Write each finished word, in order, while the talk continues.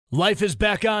Life is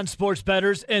back on, sports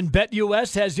bettors, and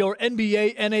BetUS has your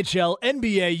NBA, NHL,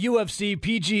 NBA, UFC,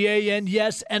 PGA, and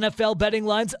yes, NFL betting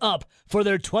lines up for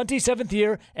their 27th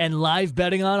year and live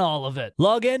betting on all of it.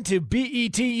 Log in to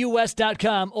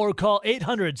betus.com or call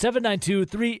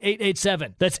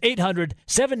 800-792-3887. That's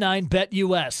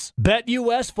 800-79-BET-US.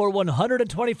 BetUS for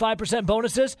 125%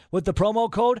 bonuses with the promo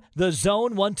code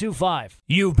THEZONE125.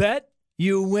 You bet,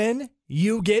 you win,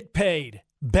 you get paid.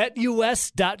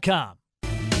 BetUS.com.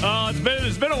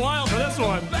 It's been a while for this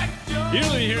one.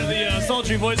 Usually you hear the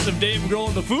sultry voice of Dave Grohl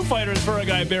and the Foo Fighters for our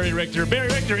guy Barry Richter. Barry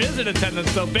Richter is in attendance,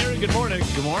 so Barry, good morning.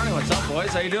 Good morning. What's up, boys?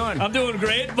 How you doing? I'm doing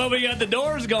great, but we got the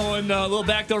Doors going. A little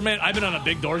backdoor man. I've been on a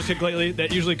big Doors kick lately.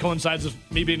 That usually coincides with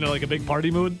me being in like a big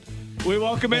party mood. We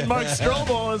welcome in Mark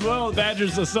Strobel as well,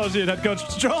 Badgers associate head coach.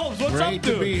 Strobel, what's Great up,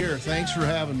 dude? to be here. Thanks for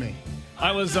having me.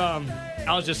 I was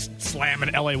just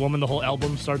slamming L.A. Woman the whole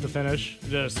album, start to finish.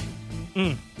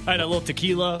 I had a little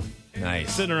tequila.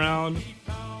 Nice. Sitting around.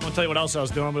 I won't tell you what else I was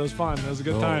doing, but it was fun. It was a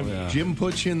good time. Yeah. Jim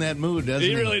puts you in that mood, doesn't he?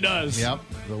 He really does. Yep.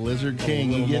 The Lizard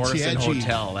King. Little He gets you Morrison edgy.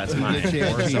 Hotel. That's mine. Gets you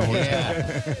edgy. Morrison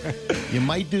Yeah. You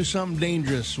might do something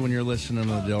dangerous when you're listening to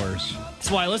the Doors. That's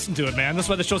why I listen to it, man. That's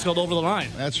why the show's called Over the Line.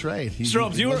 That's right.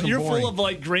 Strobes, you're wasn't boring. full of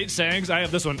like great sayings. I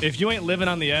have this one. If you ain't living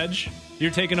on the edge,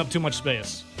 you're taking up too much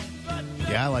space.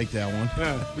 Yeah, I like that one.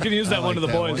 Yeah, we can use that I one like to the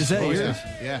that boys. one. Is that Oh, yours?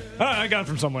 Yeah. I got it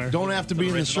from somewhere. Don't have to be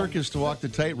in the original. circus to walk the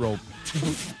tightrope,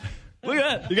 Look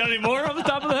at that. You got any more off the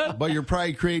top of the head? but you're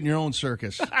probably creating your own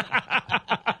circus.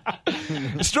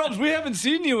 Strubs, we haven't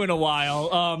seen you in a while.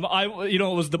 I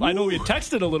know we had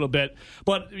texted a little bit,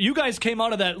 but you guys came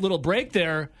out of that little break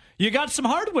there. You got some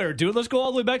hardware, dude. Let's go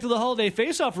all the way back to the holiday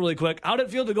face-off really quick. How'd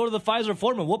it feel to go to the Pfizer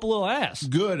Forum and whoop a little ass?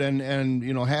 Good, and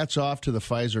hats off to the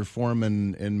Pfizer Forum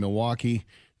in Milwaukee.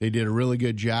 They did a really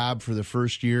good job for the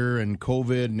first year, and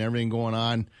COVID and everything going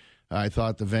on. I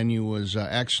thought the venue was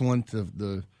excellent.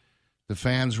 The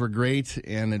fans were great,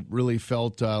 and it really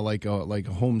felt like a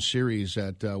home series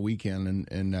that weekend.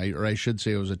 Or I should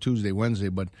say it was a Tuesday, Wednesday.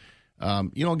 But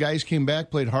guys came back,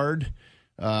 played hard.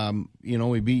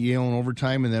 We beat Yale in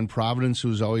overtime, and then Providence,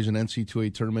 who's always an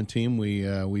NC2A tournament team,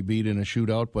 we beat in a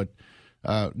shootout. But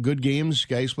good games.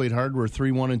 Guys played hard. We're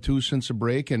 3-1-2 since the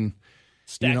break, and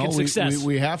Stacking success.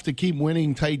 We have to keep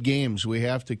winning tight games. We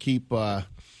have to keep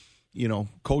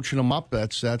coaching them up.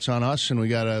 That's on us, and we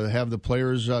got to have the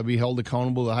players be held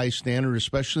accountable to high standard,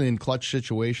 especially in clutch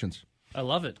situations. I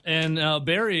love it. And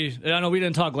Barry, I know we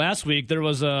didn't talk last week. There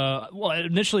was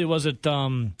initially was it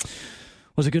going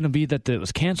to be that it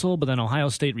was canceled, but then Ohio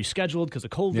State rescheduled because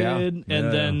of COVID, Yeah.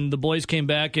 and then the boys came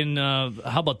back, and how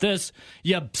about this?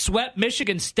 You swept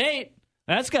Michigan State.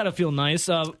 That's got to feel nice.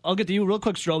 I'll get to you real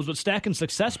quick, Strobes, but stacking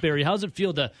success, Barry, how does it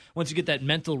feel to once you get that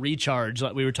mental recharge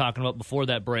like we were talking about before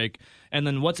that break, and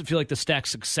then what's it feel like to stack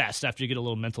success after you get a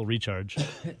little mental recharge?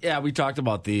 Yeah, we talked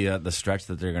about the stretch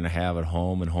that they're going to have at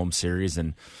home and home series,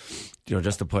 and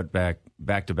just to put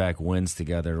back-to-back wins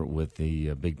together with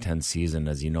the Big Ten season.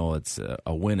 As you know, it's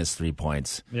a win is 3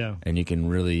 points. Yeah, and you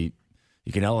can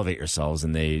elevate yourselves,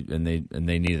 and they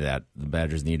needed that. The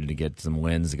Badgers needed to get some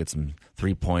wins, to get some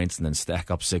 3 points, and then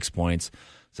stack up 6 points.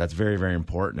 So that's very, very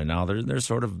important. And now they're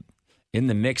sort of in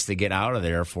the mix to get out of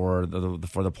there for the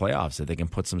playoffs. If they can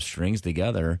put some strings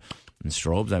together. And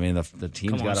Strobes, I mean, the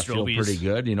team's got to feel pretty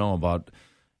good, about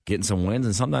getting some wins.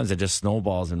 And sometimes it just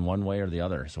snowballs in one way or the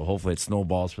other. So hopefully it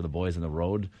snowballs for the boys on the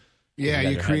road. Yeah,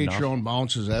 you create your own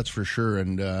bounces, that's for sure.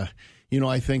 And I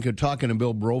think talking to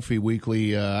Bill Brophy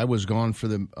weekly, I was gone for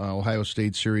the Ohio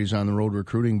State series on the road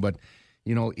recruiting, but,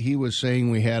 he was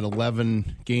saying we had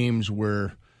 11 games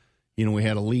where, we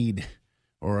had a lead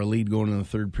or a lead going in the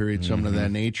third period, something of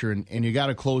that nature, and you got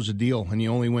to close the deal, and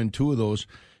you only win 2 of those.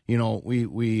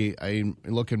 I'm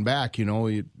looking back,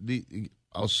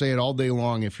 I'll say it all day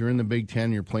long. If you're in the Big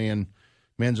Ten, you're playing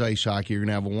men's ice hockey, you're going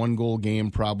to have a 1-goal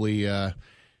game probably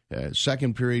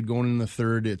second period going in the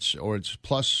third, it's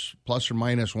plus or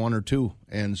minus 1 or 2,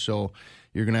 and so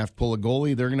you're going to have to pull a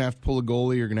goalie. They're going to have to pull a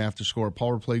goalie. You're going to have to score a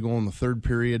power play goal in the third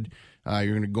period.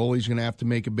 Goalie's going to have to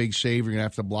make a big save. You're going to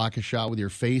have to block a shot with your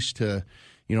face to,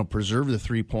 preserve the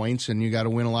 3 points, and you got to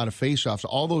win a lot of faceoffs.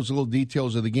 All those little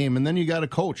details of the game, and then you got to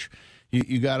coach.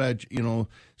 You got to,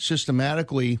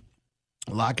 systematically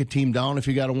lock a team down if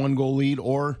you got a 1-goal lead,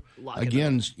 or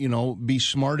again, be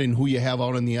smart in who you have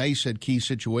out on the ice at key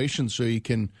situations, so you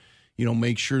can,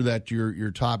 make sure that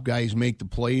your top guys make the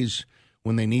plays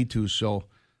when they need to. So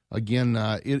again,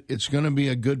 it's going to be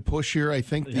a good push here. I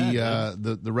think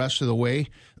the rest of the way,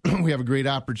 we have a great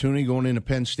opportunity going into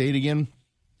Penn State again.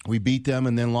 We beat them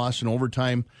and then lost in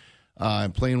overtime,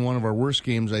 playing one of our worst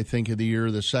games, I think, of the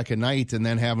year, the second night, and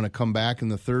then having to come back in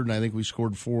the third. And I think we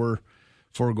scored four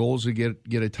 4 goals to get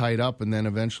it tied up, and then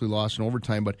eventually lost in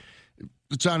overtime. But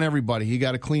it's on everybody. You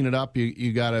got to clean it up.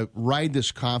 You got to ride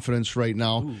this confidence right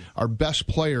now. Ooh. Our best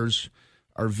players,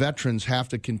 our veterans, have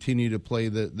to continue to play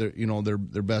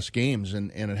their best games,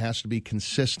 and it has to be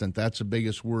consistent. That's the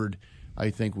biggest word I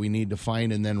think we need to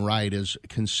find and then ride is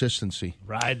consistency.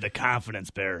 Ride the confidence,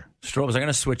 Bear. Strobes, I'm going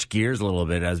to switch gears a little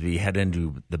bit as we head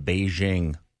into the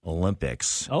Beijing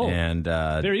Olympics. Oh, and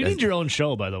Bear, you need your own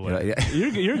show, by the way.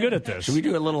 You're good at this. Should we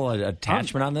do a little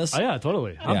attachment on this? Oh, yeah,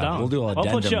 totally. I'm down. We'll do an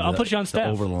addendum. I'll put you on staff.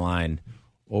 Over the line.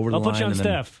 I'll put you on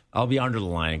staff. I'll be under the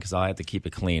line because I'll have to keep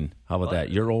it clean. How about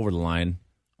that? You're over the line.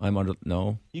 I'm under.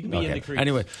 No, you can be in the crease.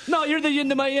 Anyway, no, you're the yin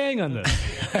to my yang on this.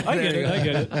 I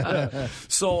get it.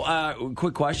 So,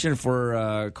 quick question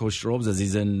for Coach Strobes as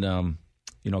he's in,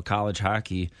 college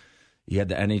hockey. You had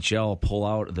the NHL pull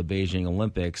out of the Beijing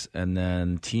Olympics, and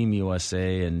then Team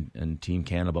USA and Team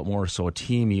Canada, but more so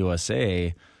Team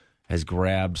USA has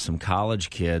grabbed some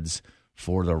college kids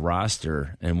for the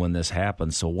roster. And when this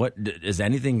happens, so what is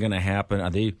anything going to happen? Are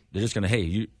they're just going to, hey,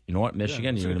 you know what,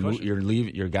 Michigan, you're going to move, you're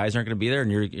leaving, your guys aren't going to be there,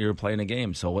 and you're playing a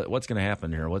game. So what's going to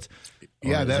happen here?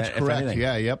 That's correct.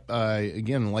 Yeah, yep.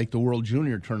 Again, like the World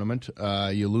Junior Tournament,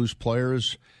 you lose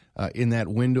players in that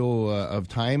window of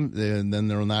time, and then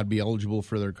they'll not be eligible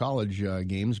for their college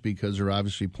games because they're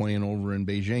obviously playing over in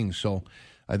Beijing. So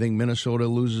I think Minnesota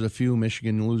loses a few,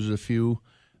 Michigan loses a few.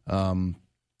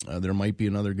 There might be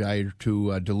another guy or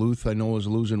two. Duluth, I know, is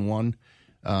losing one.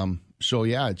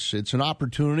 It's an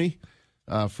opportunity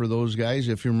for those guys.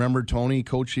 If you remember, Tony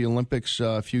coached the Olympics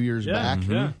a few years back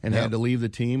and had to leave the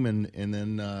team, and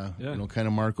then kind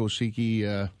of Mark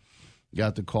Osiki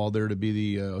got the call there to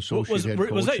be the associate head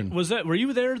coach. Were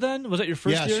you there then? Was that your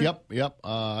first year? Yes, yep.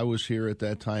 I was here at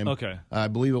that time. Okay. I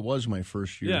believe it was my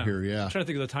first year here, yeah. I'm trying to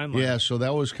think of the timeline. Yeah, so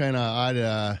that was kind of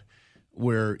odd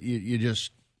where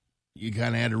you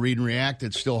kind of had to read and react.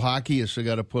 It's still hockey. You still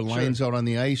got to put lines out on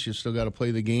the ice. You still got to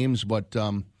play the games. But,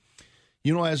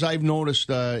 as I've noticed,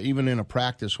 even in a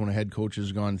practice when a head coach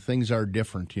is gone, things are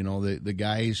different. The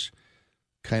guys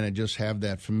kind of just have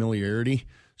that familiarity.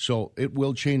 So it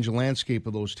will change the landscape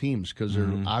of those teams because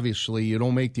they're obviously you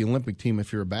don't make the Olympic team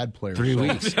if you're a bad player. 3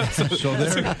 weeks. So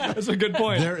that's a good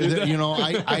point.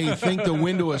 I think the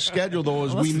window of schedule though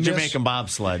is we miss Jamaican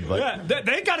bobsled, but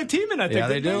they got a team in. I think. Yeah,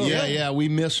 they do. Yeah, we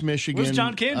miss Michigan. Where's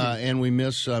John Candy? And we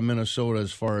miss Minnesota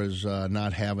as far as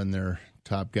not having their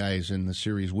top guys in the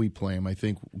series we play them. I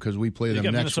think because we play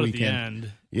them next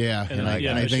weekend. Yeah, and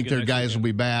I think their guys will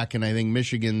be back, and I think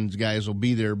Michigan's guys will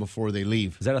be there before they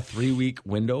leave. Is that a 3-week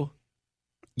window?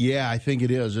 Yeah, I think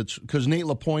it is. It's because Nate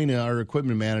Lapointe, our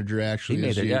equipment manager, actually he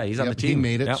made it. Yeah, he's on the team. He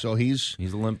made it, so he's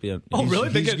Olympian. Oh, really?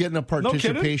 He's getting a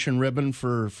participation ribbon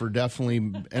for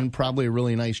definitely, and probably a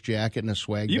really nice jacket and a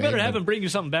swag bag. You better have him bring you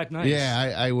something back nice.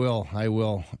 Yeah, I will.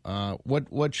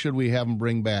 What should we have him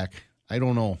bring back? I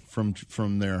don't know from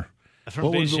there.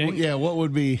 From Beijing? What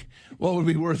would be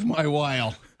worth my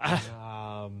while?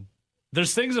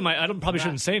 There's things in my. Probably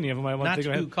shouldn't say any of them. Not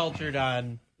too cultured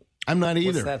on. I'm not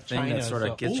either. What's that thing China, that sort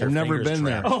of gets your I've never fingers been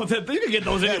trapped? there. Oh, you can get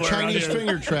those anywhere Chinese around here.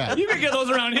 finger trap. You can get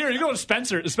those around here. You go to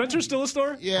Spencer. Is Spencer still a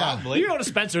store? Yeah. Probably. You go to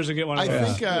Spencer's and get one of those.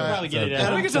 I think probably get it.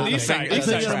 I think it's on the east side. I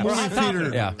think at a movie theater.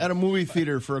 Yeah. At a movie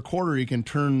theater for a quarter, you can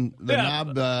turn the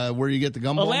knob where you get the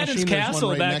gumball Aladdin's machine. There's Castle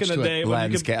one right back in next the to day. it.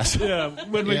 Aladdin's Castle. Yeah,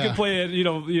 when we could play it,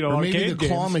 or maybe arcade the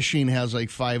claw games. machine has like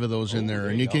 5 of those in there,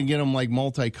 and you can get them like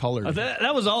multicolored.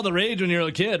 That was all the rage when you were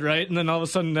a kid, right? And then all of a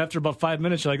sudden, after about 5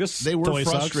 minutes, you're like, "This They were toy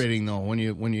frustrating though when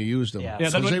you used them. Yeah.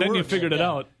 Then they you figured it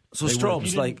out. So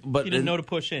Strobes, You didn't know to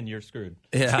push in, you're screwed.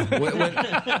 Yeah.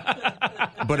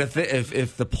 But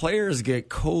if the players get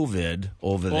COVID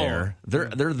over there,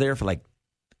 they're there for like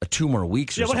 2 more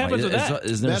weeks or what something. happens with that?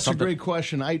 Is there That's something? a great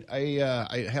question. I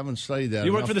haven't studied that.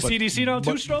 You work enough, for the CDC now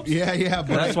too, Strobes? Yeah,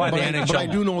 but That's why the NHL. But I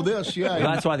do know this. Yeah,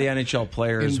 That's why the NHL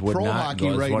players in would pro not hockey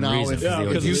go. right one now, reason,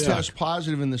 if you stuck. test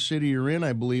positive in the city you're in,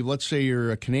 I believe, let's say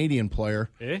you're a Canadian player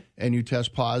and you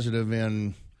test positive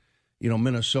in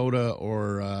Minnesota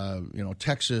or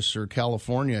Texas or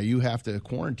California, you have to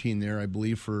quarantine there, I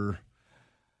believe, for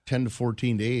 10 to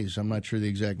 14 days. I'm not sure the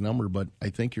exact number, but I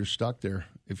think you're stuck there.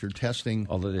 If you're testing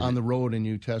on the road and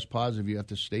you test positive, you have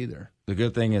to stay there. The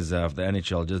good thing is the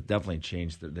NHL just definitely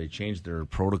changed their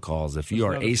protocols. If you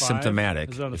are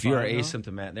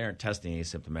asymptomatic, they aren't testing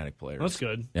asymptomatic players. That's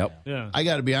good. Yep. Yeah. I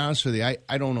got to be honest with you.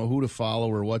 I don't know who to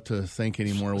follow or what to think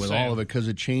anymore with all of it because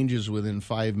it changes within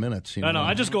 5 minutes. I know.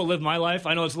 I just go live my life.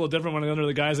 I know it's a little different when I'm under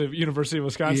the guys at University of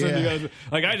Wisconsin. Yeah.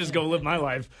 Because, I just go live my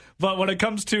life. But when it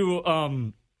comes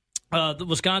to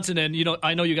Wisconsin, and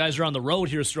I know you guys are on the road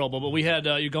here, Strobel, but we had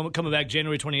you coming back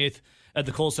January 28th at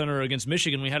the Kohl Center against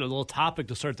Michigan. We had a little topic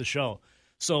to start the show.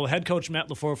 So head coach Matt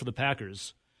LaFleur for the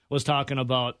Packers was talking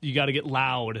about you got to get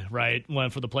loud, right,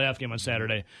 for the playoff game on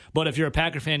Saturday. But if you're a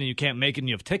Packer fan and you can't make it and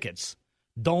you have tickets,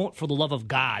 don't, for the love of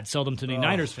God, sell them to the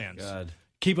Niners fans. God.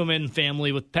 Keep them in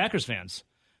family with Packers fans.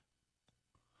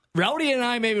 Rowdy and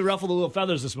I maybe ruffled a little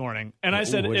feathers this morning, and I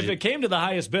said if it came to the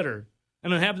highest bidder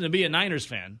and it happened to be a Niners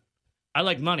fan, I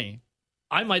like money,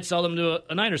 I might sell them to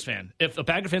a Niners fan. If a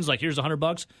Packer fan's like, here's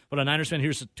 $100, but a Niners fan,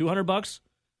 here's $200,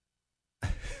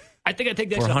 I think I'd take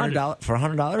the extra $100. For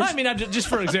 $100? I mean, just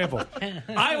for example.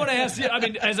 I would ask,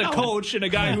 as a coach and a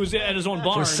guy who's at his own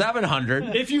barn. For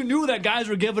 $700. If you knew that guys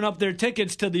were giving up their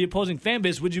tickets to the opposing fan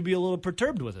base, would you be a little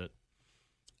perturbed with it?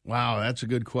 Wow, that's a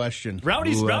good question.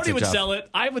 Rowdy would sell it.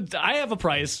 I have a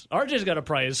price. RJ's got a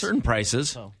price. Certain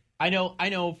prices. I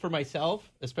know for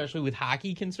myself, especially with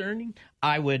hockey concerning,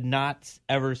 I would not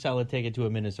ever sell a ticket to a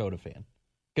Minnesota fan.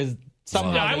 Because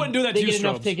somehow I wouldn't do that they to you, get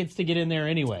enough Strobes. tickets to get in there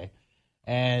anyway.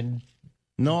 And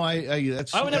No, I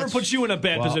would never put you in a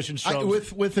bad position,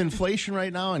 Strobes. with inflation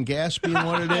right now and gas being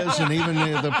what it is, and even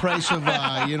the price of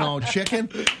chicken,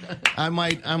 I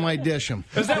might dish them.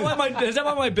 Is that why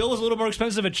my bill was a little more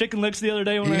expensive at Chicken Licks the other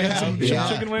day when I had some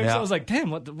chicken wings? Yeah. I was like, damn,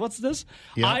 what's this?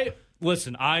 Yeah.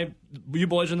 You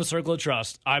boys are in the circle of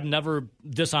trust. I'm never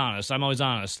dishonest. I'm always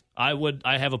honest. I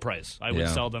have a price. I would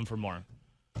sell them for more.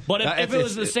 But if it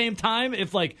was the same time,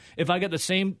 if I get the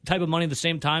same type of money at the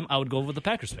same time, I would go with the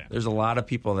Packers fan. There's a lot of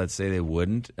people that say they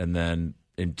wouldn't, and then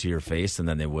into your face, and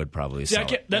then they would probably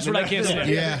sell it. That's what I can't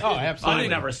say. Yeah. oh, absolutely.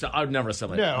 I would never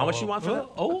sell it. Yeah, How much you want for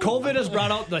that? COVID has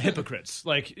brought out the hypocrites.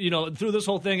 Through this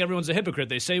whole thing, everyone's a hypocrite.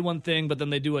 They say one thing, but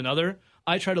then they do another.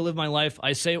 I try to live my life.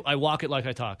 I walk it like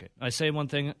I talk it. I say one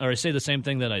thing, or I say the same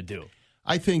thing that I do.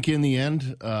 I think in the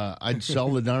end, I'd sell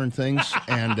the darn things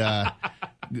and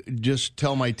just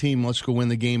tell my team, let's go win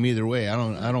the game either way. I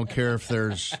don't care if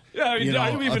there's are you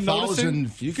even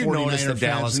 1,000 You can notice the 49er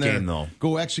Dallas fans in there. game, though.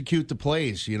 Go execute the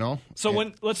plays. So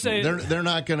when let's say they're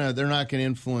not gonna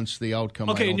influence the outcome.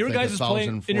 okay, in your guys'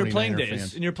 playing in your playing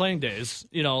days,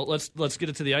 let's get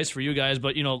it to the ice for you guys.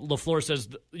 But LaFleur says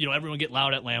everyone get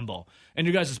loud at Lambeau. And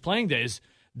your guys' playing days,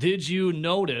 did you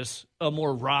notice a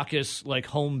more raucous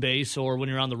home base, or when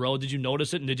you're on the road, did you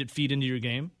notice it and did it feed into your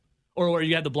game, or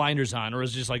you had the blinders on, or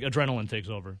is it just adrenaline takes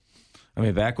over? I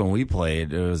mean, back when we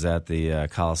played, it was at the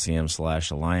Coliseum /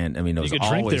 Alliant. I mean,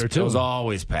 it was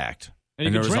always packed.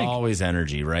 And there was always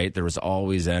energy, right? There was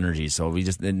always energy. So we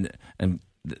just didn't. And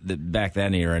back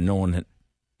then era, no one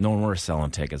were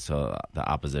selling tickets to the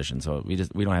opposition. So we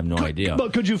don't have no idea.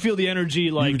 But could you feel the energy?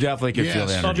 You definitely could feel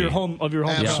the energy of your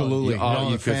home. Absolutely,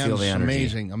 you could feel the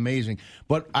energy. Amazing.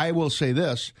 But I will say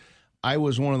this: I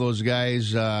was one of those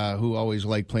guys who always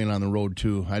liked playing on the road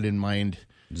too. I didn't mind.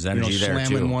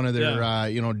 Slamming one of their,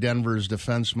 Denver's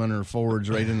defensemen or forwards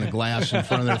right in the glass in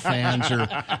front of their fans, or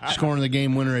scoring the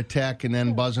game winner at Tech and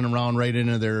then buzzing around right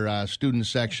into their student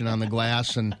section on the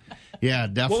glass. And yeah,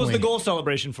 definitely. What was the goal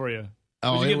celebration for you?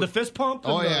 Did you give the fist pump?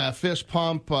 Fist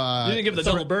pump. You didn't give the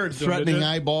double birds. Threatening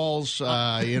eyeballs, He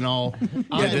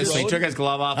took his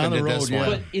glove off and did this one.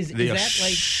 But is that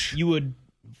like you would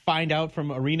find out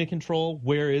from arena control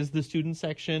where is the student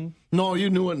section? No, you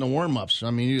knew it in the warm-ups.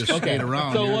 I mean, you just skate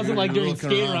around. So it wasn't like during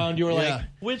skate around you were like,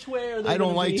 which way are they? I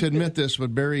don't like to admit this,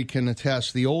 but Barry can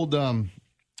attest. The old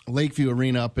Lakeview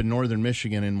Arena up in northern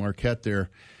Michigan in Marquette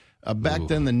there, back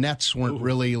then the nets weren't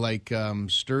really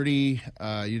sturdy.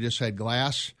 You just had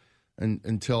glass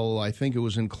until I think it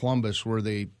was in Columbus where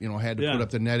they had to put up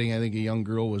the netting. I think a young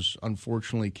girl was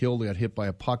unfortunately killed. They got hit by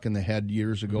a puck in the head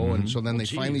years ago. And so then they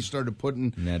finally started putting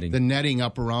the netting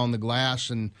up around the glass,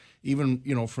 and even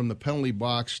from the penalty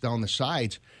box down the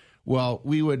sides. Well,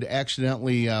 we would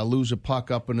accidentally lose a puck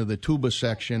up into the tuba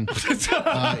section in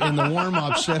the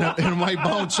warm-ups, and it might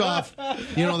bounce off,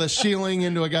 the ceiling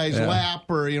into a guy's lap,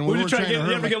 or we were trying to hurt him.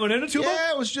 You ever get one in a tuba?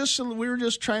 Yeah, it was just we were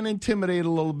just trying to intimidate a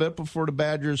little bit before the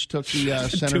Badgers took the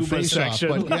center face off.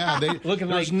 But yeah, there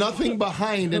was nothing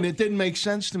behind, and it didn't make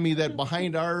sense to me that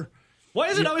behind our. Why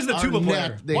is it always the tuba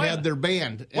player? They had their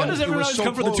band. Why does everyone always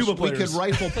come for the tuba players? We could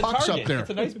rifle pucks up there. It's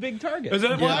a nice big target. Is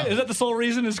that why? Is that the sole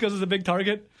reason? Is because it's a big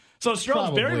target? So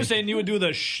Strobes, Barry was saying you would do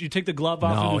you take the glove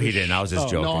off. No, he didn't. I was just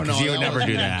joking. No, he would never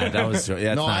do that. That was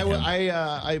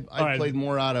I played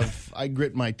more out of. I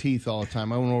grit my teeth all the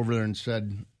time. I went over there and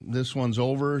said, "This one's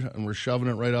over, and we're shoving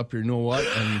it right up your know what,"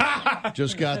 and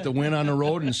just got the win on the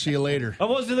road. And see you later. What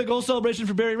was the goal celebration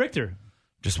for Barry Richter?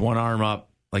 Just one arm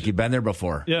up, like you'd been there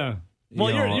before. Yeah. Well,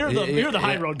 you're the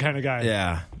high road kind of guy.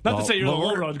 Yeah. Not to say you're the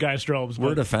low road guy, Strobes.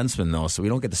 We're defensemen, though, so we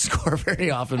don't get to score very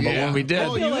often. But when we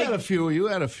did. You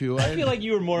had a few. I feel like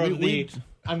you were more of the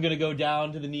I'm going to go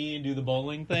down to the knee and do the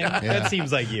bowling thing. That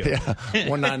seems like you. Yeah.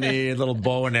 One on knee, a little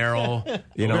bow and arrow.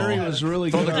 Barry was really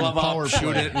good the on the glove power out, play.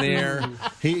 shoot it in the air.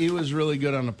 He was really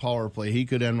good on the power play. He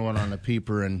could end one on the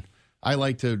peeper, and I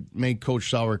like to make Coach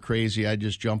Sauer crazy. I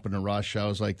just jump in a rush. I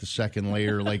was like the second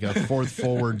layer, like a fourth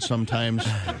forward sometimes.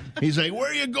 He's like, "Where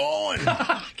are you going?"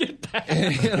 Get back.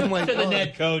 And I'm like, To the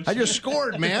net, Coach. I just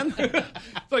scored, man. It's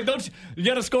like, you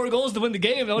got to score goals to win the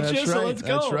game, don't you? That's So right. let's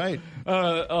go. That's right.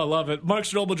 I love it. Mark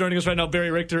Strobel joining us right now.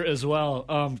 Barry Richter as well.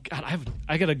 God,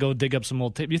 I got to go dig up some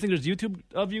old tape. Do you think there's YouTube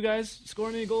of you guys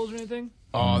scoring any goals or anything?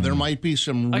 There might be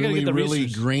some I gotta really, get the really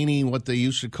research. grainy, what they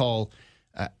used to call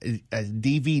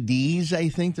DVDs, I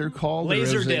think they're called.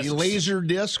 Laser Or is it discs. Laser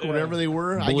disc, whatever they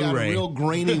were. I got a Blu-ray. real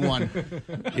grainy one.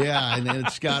 Yeah, and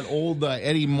it's got old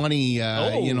Eddie Money,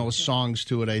 songs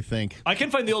to it, I think. I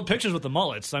can find the old pictures with the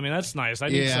mullets. I mean, that's nice. I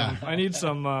need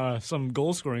some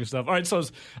goal scoring stuff. All right, so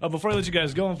before I let you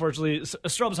guys go, unfortunately,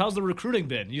 Strubs, how's the recruiting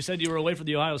been? You said you were away for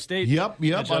the Ohio State. Yep.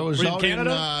 matchup. I was Were you in out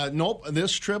Canada. nope.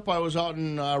 This trip I was out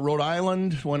in Rhode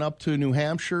Island, went up to New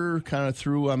Hampshire, kind of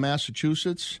through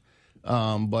Massachusetts.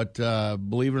 But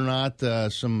believe it or not,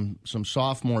 some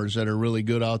sophomores that are really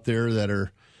good out there that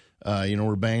are,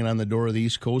 we're banging on the door of the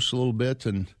East Coast a little bit,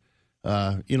 and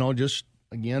just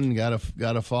again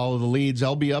gotta follow the leads.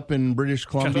 I'll be up in British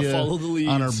Columbia follow the leads.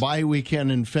 on our bye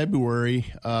weekend in February.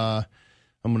 I'm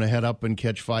going to head up and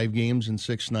catch 5 games in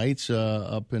 6 nights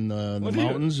up in the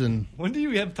mountains, and When do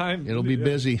you have time? it'll be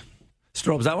busy.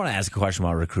 Strobes, I want to ask a question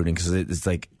about recruiting because it's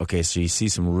like, okay, so you see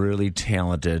some really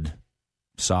talented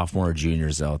sophomore or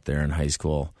juniors out there in high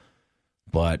school,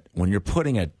 but when you're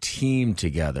putting a team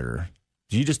together,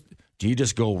 do you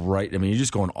just go right? I mean, you're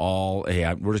just going all,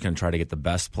 hey, we're just going to try to get the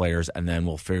best players, and then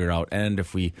we'll figure it out. And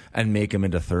make them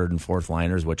into third and fourth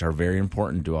liners, which are very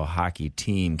important to a hockey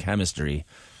team chemistry.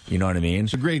 You know what I mean?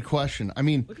 It's a great question. I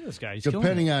mean, Look at this guy. He's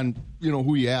depending on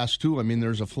who you ask too. I mean,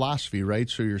 there's a philosophy, right?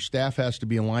 So your staff has to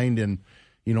be aligned in,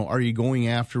 are you going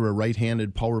after a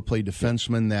right-handed power play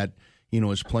defenseman that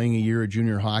is playing a year of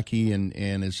junior hockey and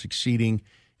is succeeding,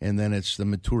 and then it's the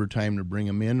mature time to bring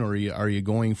him in, or are you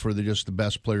going for just the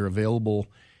best player available,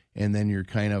 and then you're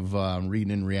kind of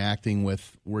reading and reacting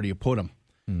with where do you put him?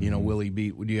 Mm-hmm. Will he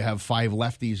be? Do you have 5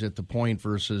 lefties at the point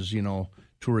versus 2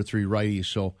 or 3 righties?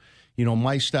 So.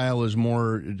 My style is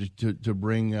more to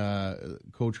bring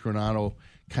Coach Granato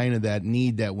kind of that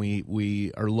need that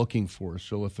we are looking for.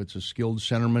 So if it's a skilled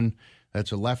centerman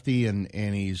that's a lefty and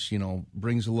he's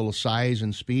brings a little size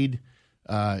and speed,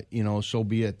 so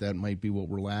be it. That might be what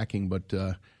we're lacking. But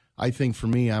I think for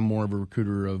me, I'm more of a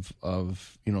recruiter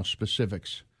of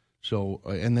specifics. So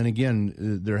and then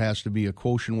again, there has to be a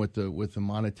quotient with the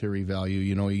monetary value.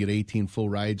 You get 18 full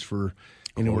rides for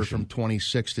anywhere from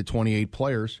 26 to 28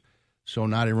 players. So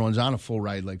not everyone's on a full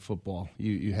ride like football.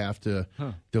 You have to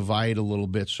divide a little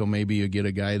bit. So maybe you get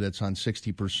a guy that's on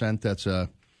 60%. That's a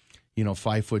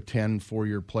 5'10",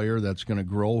 4-year player that's going to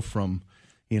grow from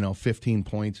 15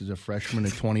 points as a freshman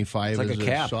to 25 like as a a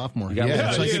cap. sophomore. It's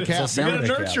like a cap. It's a You got to salary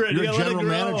cap. nurture it. You're You a gotta let it general grow.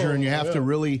 manager, and you have to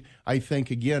really, I think,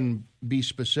 again, be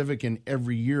specific in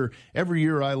every year. Every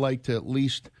year I like to at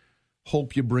least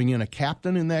hope you bring in a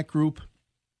captain in that group,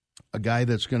 a guy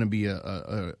that's going to be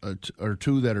a or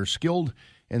 2 that are skilled,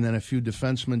 and then a few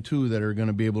defensemen, too, that are going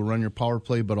to be able to run your power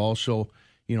play, but also,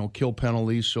 kill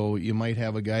penalties. So you might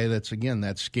have a guy that's, again,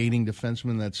 that skating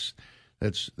defenseman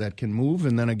that can move,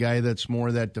 and then a guy that's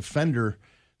more that defender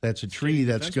that's a tree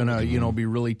that's going to, be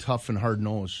really tough and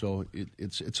hard-nosed. So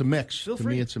it's a mix. To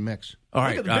me, it's a mix. All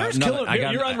right, Bear's killing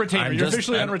it. You're on retainer. You're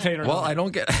officially on retainer. Well, I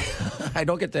don't get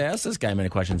to ask this guy many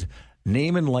questions.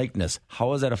 Name and likeness.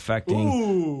 How is that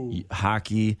affecting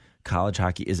hockey, college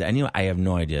hockey? I have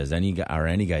no idea. Are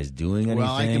any guys doing anything?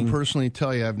 Well, I can personally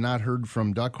tell you, I've not heard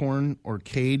from Duckhorn or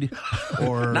Cade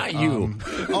or Not you.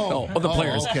 The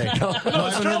players. Okay. No,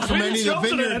 I haven't heard from any of the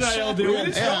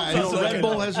vineyards. Red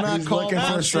Bull has not called.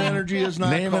 Monster Energy has not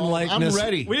name called. and likeness. I'm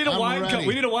ready. We need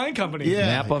a wine company.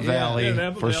 Yeah. Napa Valley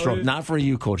Napa for Valley. Strobe. Not for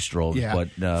you, Coach Strobe. Yeah.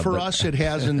 But for us, it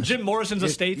hasn't. Jim Morrison's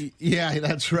estate. Yeah,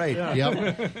 that's right.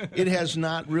 Yep. It has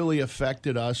not really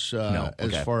affected us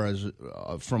as far as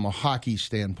from a hockey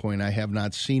standpoint. I have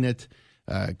not seen it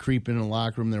creep in the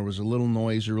locker room. There was a little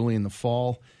noise early in the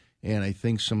fall, and I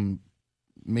think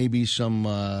maybe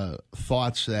some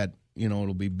thoughts that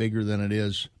it'll be bigger than it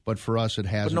is. But for us, it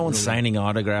hasn't. But no one's really. signing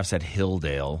autographs at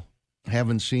Hilldale.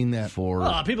 Haven't seen that.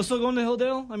 For People still going to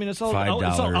Hilldale? I mean, it's all $5.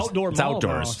 It's all outdoor It's mall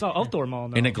outdoors. now. It's all outdoor mall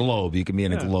now. in a globe. You can be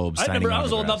in a globe I signing remember I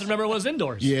was old enough to autographs. remember it was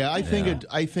indoors. Yeah, I think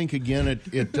I think again it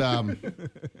would not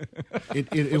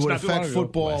too long affect ago.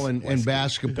 football and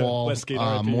basketball Westgate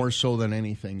RIP. more so than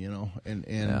anything, And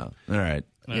Yeah. All right.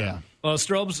 yeah. Well,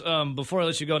 Strobes, before I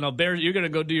let you go, now, Bear, you're going to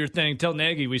go do your thing. Tell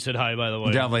Nagy we said hi, by the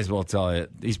way. Definitely will tell you.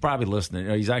 He's probably listening.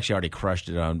 He's actually already crushed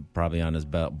it probably on his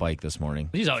bike this morning.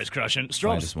 He's always crushing. Fine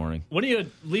Strobes, this morning. when are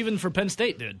you leaving for Penn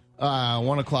State, dude?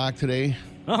 1 o'clock today.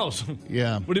 Oh, so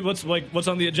Yeah. what's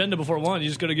on the agenda before 1? You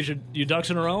just going to get your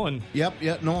ducks in a row and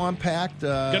Yep. No, I'm packed.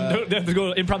 have to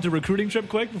go impromptu recruiting trip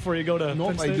quick before you go to Penn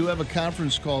Nope, State? I do have a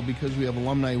conference call because we have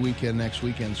alumni weekend next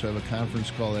weekend, so I have a conference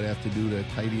call that I have to do to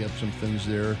tidy up some things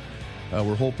there.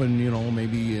 We're hoping,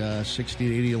 maybe 60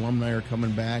 to 80 alumni are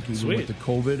coming back, even Sweet. with the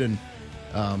COVID.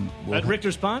 And At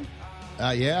Richter's Pond?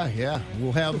 yeah.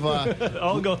 We'll have...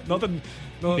 I'll go. Nothing.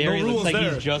 No Barry rules looks like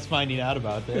there. he's just finding out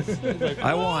about this.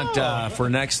 I want for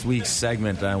next week's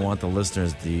segment, I want the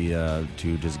listeners to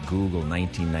just Google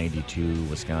 1992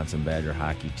 Wisconsin Badger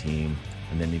hockey team,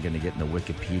 and then you're going to get into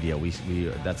Wikipedia.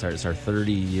 It's our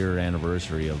 30-year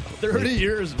anniversary of 30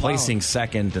 years. placing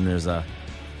second, and there's a.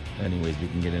 Anyways, we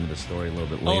can get into the story a little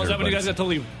bit later. Oh, is that when but you guys got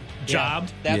totally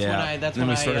jobbed? That's Yeah. when Then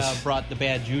we I sort of- brought the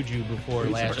bad juju before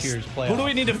last year's playoff. Who do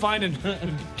we need to find and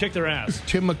kick their ass?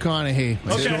 Tim McConaughey.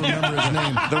 I Okay. don't remember his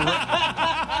name.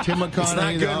 Tim McConaughey, It's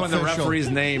not good when the official. referee's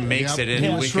name makes Yep, it in he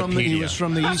was Wikipedia. He was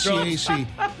from the ECAC.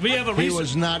 We have a He research.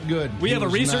 was not good. We He have a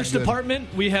was research not good.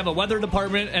 department, we have a weather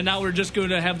department, and now we're just going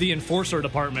to have the enforcer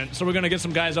department. So we're going to get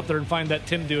some guys up there and find that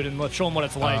Tim dude and let's show him what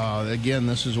it's like. Again,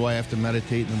 this is why I have to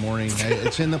meditate in the morning.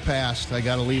 It's in the past. I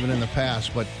got to leave it in the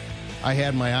past. But I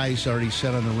had my eyes already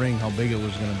set on the ring how big it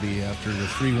was going to be after the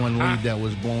 3-1 lead that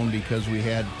was blown because we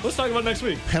had Let's talk about it next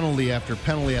week. penalty after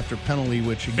penalty after penalty,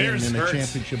 which again Bears in a hurts.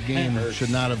 championship game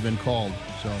should not have been called.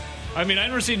 So I mean, I've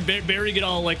never seen Barry get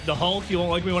all like the Hulk. You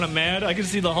won't like me when I'm mad. I can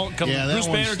see the Hulk coming. Yeah, that Bruce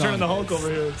one Banner stung. turning the Hulk over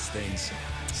here. Stings.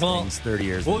 Well, 30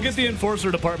 years. We'll get the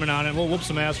enforcer department on it. We'll whoop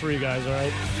some ass for you guys, all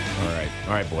right?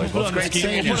 All right, boys. We'll Well, put it's on the great ski-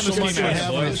 seeing thank you. you Put on the so much ski for mask,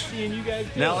 having boys. us. Seeing you guys.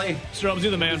 Nelly. Strobes,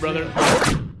 you're the man, brother.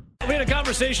 We had a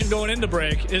conversation going into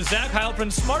break. Is Zach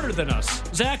Heilprin smarter than us?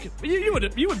 Zach, you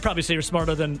would probably say you're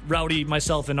smarter than Rowdy,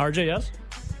 myself, and RJ, yes?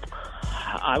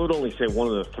 I would only say one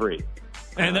of the three.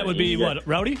 And that would be you guys- what,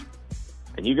 Rowdy?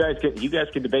 And you guys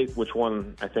can debate which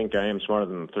one I think I am smarter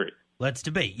than the three. Let's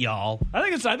debate, y'all. I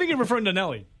think you're referring to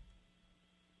Nelly.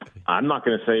 I'm not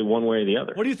going to say one way or the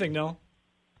other. What do you think, Nell?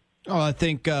 Oh, I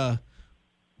think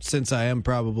since I am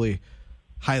probably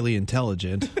highly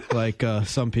intelligent, like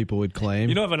some people would claim.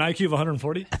 You don't have an IQ of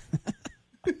 140?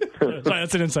 Sorry,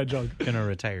 that's an inside joke. Gonna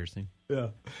retire soon. Yeah.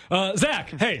 Zach,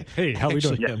 hey, how we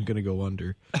doing? Actually, I'm going to go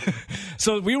under.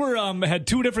 So we were had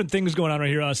two different things going on right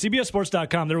here.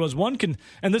 CBSSports.com. There was one,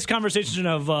 and this conversation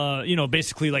of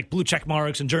basically like blue check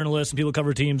marks and journalists and people who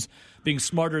cover teams being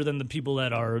smarter than the people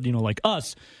that are like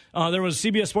us. There was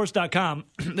CBSSports.com.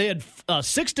 They had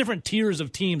 6 different tiers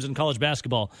of teams in college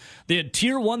basketball. They had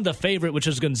Tier 1, the favorite, which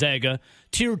is Gonzaga.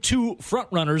 Tier 2, front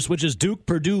runners, which is Duke,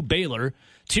 Purdue, Baylor.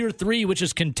 Tier 3, which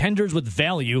is contenders with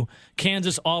value,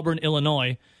 Kansas, Auburn,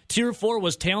 Illinois. Tier 4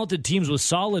 was talented teams with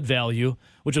solid value,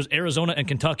 which was Arizona and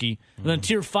Kentucky. And then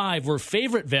Tier 5 were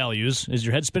favorite values. Is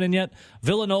your head spinning yet?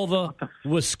 Villanova,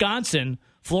 Wisconsin,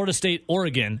 Florida State,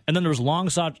 Oregon. And then there was long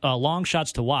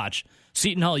shots to watch.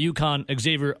 Seton Hall, UConn,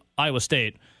 Xavier, Iowa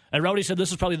State. And Rowdy said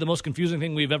this is probably the most confusing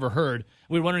thing we've ever heard.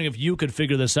 We were wondering if you could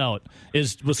figure this out.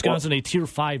 Is Wisconsin a Tier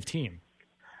 5 team?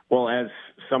 Well, as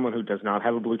someone who does not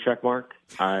have a blue check mark,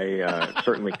 I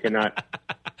certainly cannot.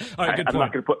 All right, good I'm point.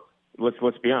 not going to put.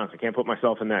 Let's be honest. I can't put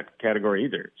myself in that category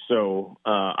either. So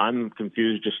I'm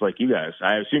confused, just like you guys.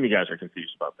 I assume you guys are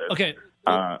confused about this. Okay,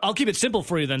 well, I'll keep it simple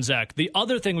for you then, Zach. The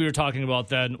other thing we were talking about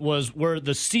then was where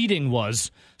the seeding was.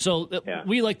 So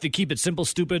we like to keep it simple,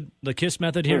 stupid, the KISS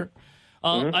method here.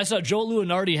 I saw Joe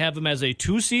Lunardi have him as a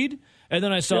 2 seed, and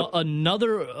then I saw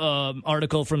another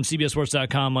article from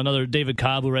CBSSports.com, another David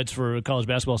Cobb, who writes for college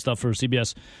basketball stuff for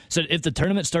CBS, said if the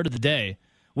tournament started today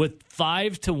with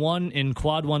 5-1 in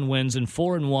quad 1 wins and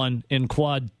 4-1 in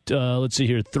quad,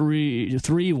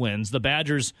 three wins, the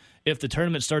Badgers, if the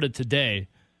tournament started today,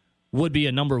 would be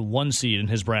a number 1 seed in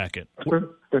his bracket.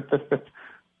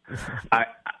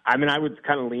 I mean, I would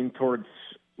kind of lean towards.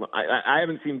 I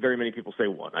haven't seen very many people say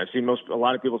 1. I've seen a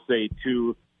lot of people say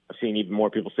 2. I've seen even more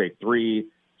people say 3.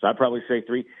 So I'd probably say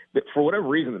 3. But for whatever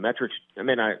reason, the metrics. I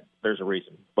mean, there's a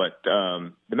reason, but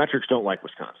the metrics don't like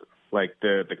Wisconsin. Like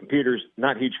the computers,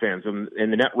 not huge fans.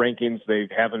 In the net rankings, they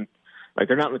haven't. Like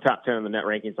they're not in the top 10 in the net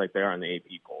rankings like they are in the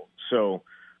AP poll. So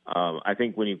I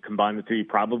think when you combine the two, you're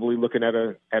probably looking at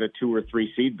a 2 or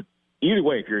 3 seed. But either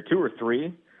way, if you're a 2 or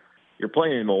 3, you're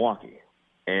playing in Milwaukee.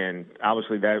 And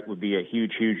obviously that would be a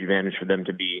huge, huge advantage for them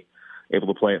to be able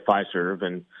to play at Fiserv.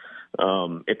 And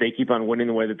if they keep on winning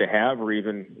the way that they have, or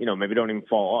even, maybe don't even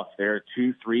fall off, they're a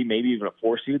 2, 3, maybe even a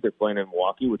 4 seed. They're playing in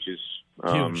Milwaukee, which is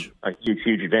Huge. a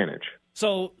huge advantage.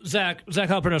 So, Zach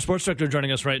Halpern, our sports director,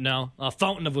 joining us right now, a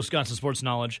fountain of Wisconsin sports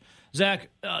knowledge. Zach,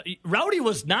 Rowdy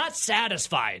was not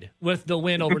satisfied with the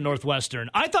win over Northwestern.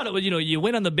 I thought it was, you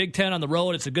win on the Big Ten on the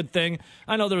road, it's a good thing.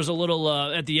 I know there was a little,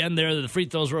 at the end there, the free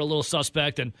throws were a little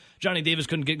suspect, and Johnny Davis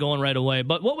couldn't get going right away.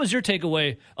 But what was your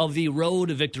takeaway of the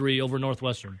road victory over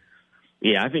Northwestern?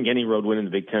 Yeah, I think any road win in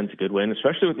the Big Ten is a good win,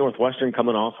 especially with Northwestern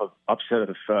coming off of upset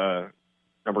of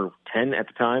number 10 at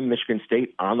the time, Michigan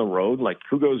State, on the road. Like,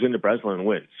 who goes into Breslin and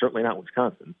wins? Certainly not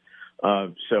Wisconsin.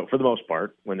 So for the most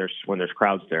part, when there's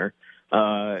crowds there.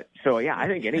 So yeah, I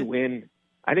think any win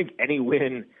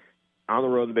on the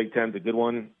road in the Big Ten is a good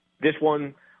one. This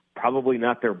one, probably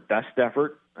not their best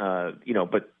effort,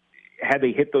 but had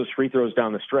they hit those free throws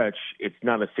down the stretch, it's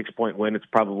not a 6-point win. It's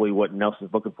probably what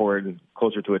Nelson's looking for, and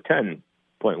closer to a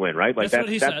 10-point win, right? Like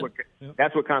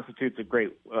that's what constitutes a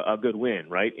good win,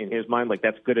 right? In his mind, like,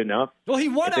 that's good enough. Well, he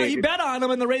won. He bet on him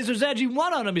in the Razor's Edge. He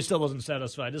won on him. He still wasn't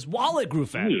satisfied. His wallet grew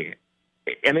fat. Yeah.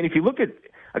 I mean, if you look at,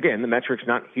 again, the metrics,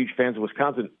 not huge fans of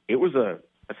Wisconsin, it was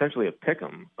essentially a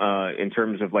pick'em in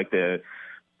terms of like the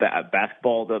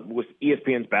basketball, with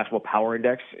ESPN's basketball power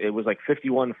index. It was like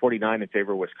 51-49 in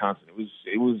favor of Wisconsin.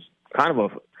 It was kind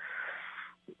of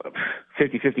a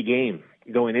 50-50 game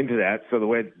going into that. So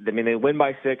they win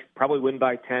by 6, probably win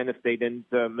by 10 if they didn't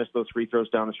miss those free throws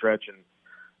down the stretch.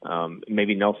 And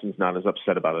maybe Nelson's not as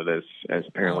upset about it as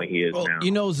apparently he is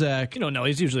now. Zach. No,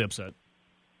 he's usually upset.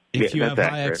 If you have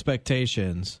high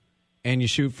expectations and you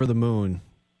shoot for the moon,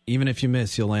 even if you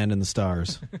miss, you'll land in the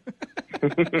stars.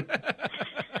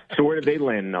 So where did they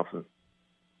land, Nelson?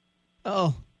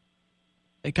 Oh,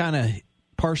 they kind of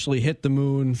partially hit the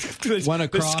moon, went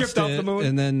across skipped off the moon,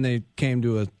 and then they came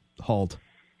to a halt.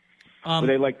 Were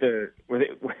they like the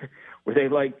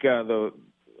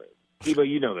Evo?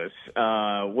 You know this.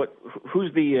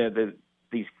 Who's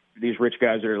these rich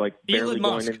guys that are like barely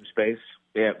going into space?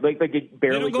 Yeah, like barely. They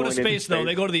don't go to space though.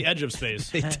 They go to the edge of space.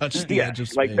 They touch the edge of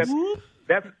space. Like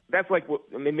that's like.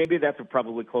 I mean, maybe that's a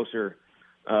probably closer.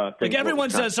 Like everyone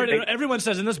says, everyone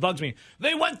says, and this bugs me.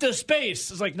 They went to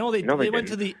space. It's like they went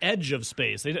to the edge of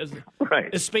space.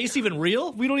 Right? Is space even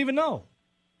real? We don't even know.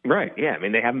 Right? Yeah. I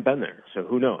mean, they haven't been there, so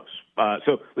who knows?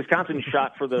 So Wisconsin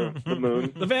shot for the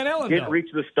moon. The Van Allen didn't reach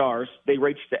the stars. They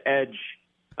reached the edge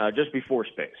just before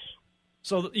space.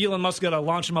 So Elon Musk got to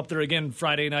launch him up there again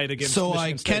Friday night against So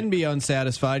Michigan I State. can be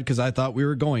unsatisfied because I thought we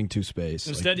were going to space.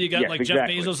 Instead, you got exactly. Jeff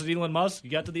Bezos and Elon Musk. You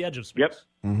got to the edge of space. Yep.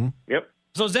 Mm-hmm. Yep.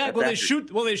 So Zach, will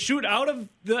they shoot out of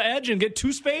the edge and get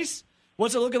to space?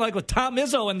 What's it looking like with Tom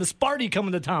Izzo and the Sparty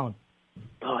coming to town?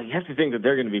 Oh, you have to think that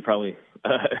they're going to be probably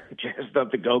jazzed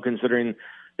up to go, considering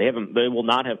they will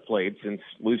not have played since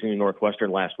losing to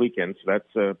Northwestern last weekend. So that's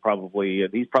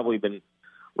he's probably been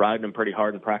riding them pretty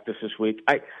hard in practice this week.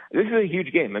 This is a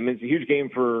huge game. I mean, it's a huge game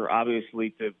for, obviously,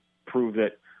 to prove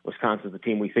that Wisconsin's the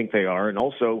team we think they are, and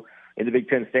also in the Big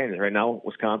Ten standings right now,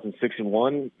 Wisconsin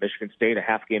 6-1, Michigan State a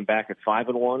half game back at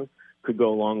 5-1, could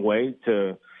go a long way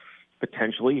to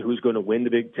potentially who's going to win the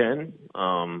Big Ten.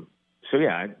 So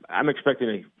yeah, I'm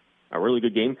expecting a really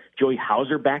good game. Joey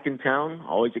Hauser back in town.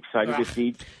 Always excited to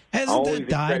see. Hasn't it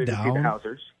died down? The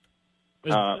Hausers.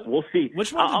 We'll see.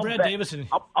 Which one is Brad Davison?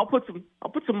 I'll put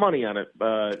some money on it,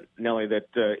 Nelly,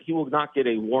 that he will not get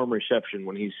a warm reception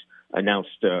when he's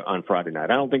announced on Friday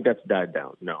night. I don't think that's died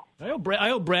down. No. I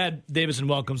hope Brad Davison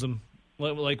welcomes him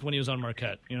like when he was on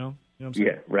Marquette. You know what I'm saying?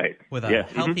 Yeah, right. With a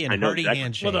healthy and hearty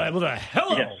handshake. With a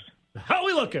hello. Yes. How are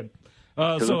we looking?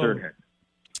 To the third head.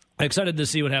 Excited to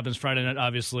see what happens Friday night.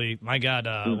 Obviously, my God,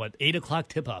 8:00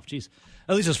 tip off? Jeez,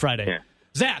 at least it's Friday. Yeah.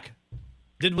 Zach,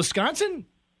 did Wisconsin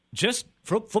just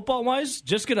football wise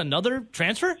just get another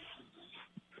transfer?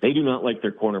 They do not like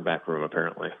their cornerback room,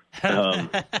 apparently.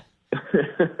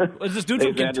 Is this dude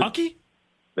from Kentucky?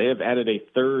 They have added a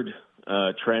third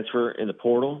transfer in the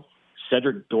portal,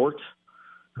 Cedric Dort,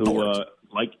 who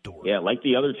like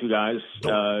the other two guys,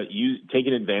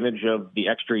 taking advantage of the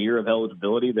extra year of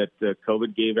eligibility that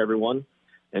COVID gave everyone,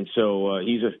 and so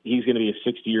he's going to be a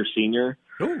 6th-year senior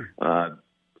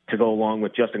to go along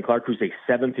with Justin Clark, who's a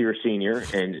 7th-year senior,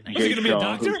 and Jay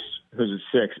Shaw, who's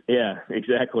a 6th. Yeah,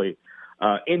 exactly.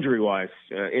 Injury-wise,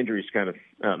 injuries kind of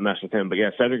messed with him, but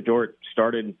yeah, Cedric Dort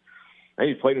started. I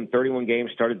think he's played in 31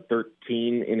 games, started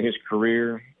 13 in his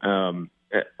career.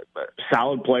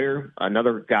 Solid player,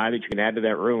 another guy that you can add to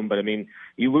that room. But, I mean,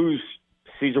 you lose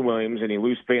Caesar Williams and you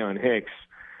lose Faion Hicks,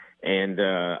 and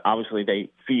obviously they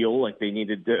feel like they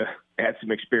needed to add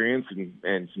some experience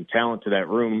and some talent to that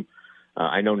room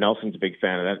I know Nelson's a big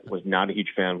fan of that. Was not a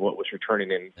huge fan of what was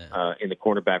returning in the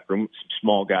cornerback room. Some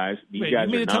small guys. These Wait, guys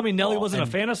you mean are to tell me not Nelly small. wasn't a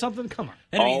fan of something? Come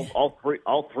on.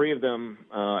 All three of them,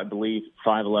 I believe,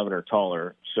 5'11" or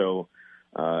taller. So,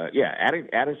 adding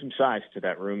some size to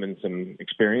that room and some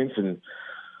experience, and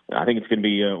I think it's going to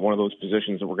be one of those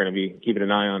positions that we're going to be keeping an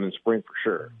eye on in spring for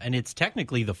sure. And it's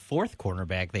technically the fourth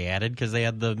cornerback they added because they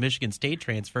had the Michigan State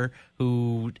transfer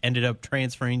who ended up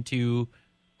transferring to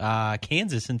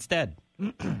Kansas instead.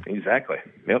 Exactly.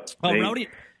 Yep. Rowdy.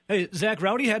 Hey, Zach,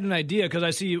 Rowdy had an idea because I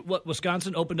see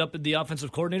Wisconsin opened up the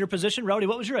offensive coordinator position. Rowdy,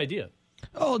 what was your idea?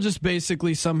 Oh, just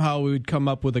basically somehow we would come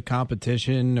up with a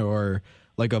competition or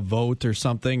like a vote or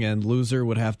something, and loser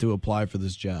would have to apply for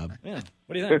this job. Yeah.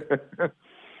 What do you think?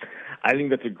 I think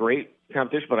that's a great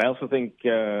competition, but I also think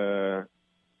the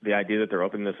idea that they're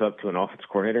opening this up to an offensive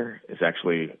coordinator is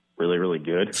actually really, really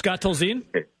good. Scott Tolzien?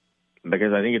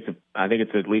 Because I think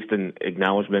it's at least an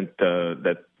acknowledgement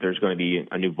that there's going to be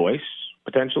a new voice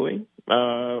potentially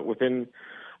within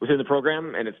the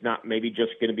program, and it's not maybe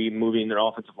just going to be moving their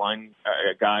offensive line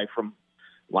a guy from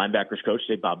linebackers coach,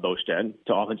 say Bob Bostad,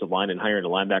 to offensive line and hiring a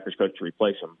linebackers coach to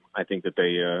replace him. I think that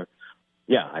they,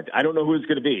 I don't know who it's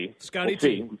going to be. Scotty we'll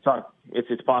see.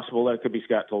 It's possible that it could be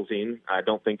Scott Tolzien. I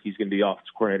don't think he's going to be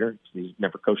offensive coordinator. He's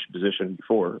never coached a position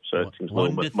before, so it seems a little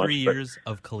bit 1 to 3 much. years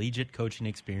of collegiate coaching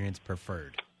experience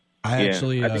preferred.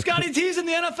 Scotty T's in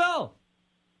the NFL.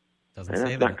 Doesn't say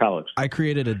That's that. not college. I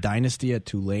created a dynasty at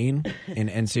Tulane in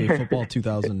NCAA football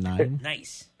 2009.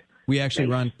 Nice. We actually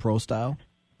run pro style.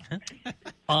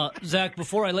 Zach,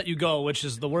 before I let you go, which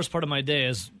is the worst part of my day,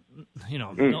 is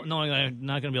knowing that I'm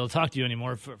not going to be able to talk to you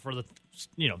anymore for the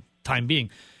time being.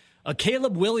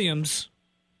 Caleb Williams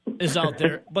is out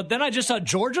there, but then I just saw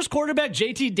Georgia's quarterback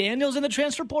JT Daniels in the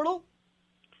transfer portal.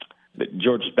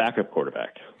 Georgia's backup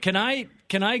quarterback. Can I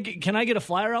get a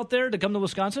flyer out there to come to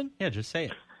Wisconsin? Yeah, just say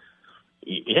it.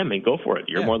 Yeah, go for it.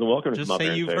 You're more than welcome to just come out say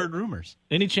there. you've and say heard rumors.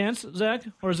 Any chance, Zach,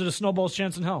 or is it a snowball's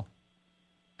chance in hell?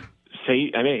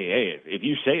 Hey, if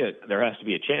you say it, there has to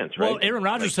be a chance, right? Well, Aaron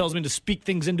Rodgers tells me to speak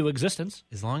things into existence.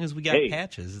 As long as we got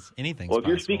patches, anything's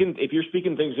possible. possible. If you're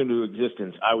speaking things into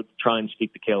existence, I would try and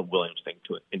speak the Caleb Williams thing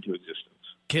into existence.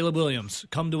 Caleb Williams,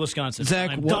 come to Wisconsin.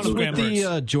 Zach, what's with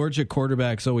the Georgia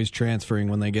quarterbacks always transferring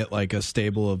when they get like a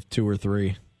stable of 2 or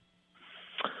 3?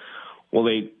 Well,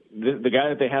 the guy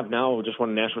that they have now just won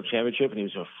a national championship, and he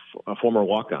was a former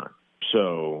walk-on.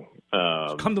 So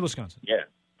come to Wisconsin. Yeah.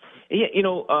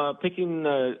 Picking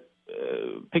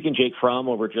Jake Fromm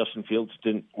over Justin Fields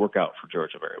didn't work out for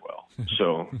Georgia very well.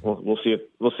 So we'll see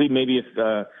maybe if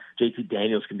JT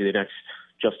Daniels can be the next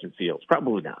Justin Fields.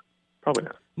 Probably not.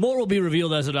 More will be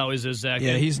revealed as it always is, Zach.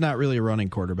 Yeah, he's not really a running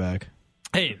quarterback.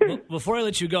 Hey, before I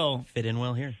let you go, fit in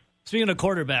well here. Speaking of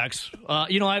quarterbacks, I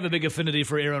have a big affinity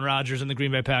for Aaron Rodgers and the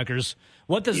Green Bay Packers.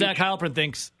 What does Zach Heilprin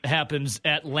think happens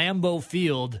at Lambeau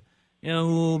Field?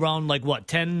 Around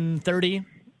 10:30.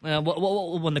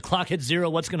 When the clock hits 0,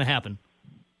 what's going to happen?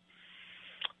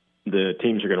 The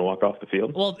teams are going to walk off the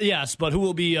field. Well, yes, but who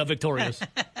will be victorious?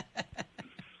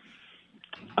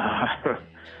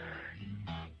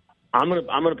 I'm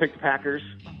gonna pick the Packers,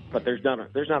 but there's not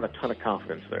a ton of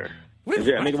confidence there. What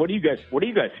are you guys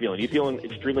feeling? Are you feeling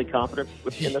extremely confident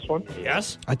in this one?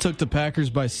 Yes. I took the Packers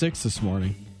by 6 this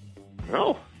morning.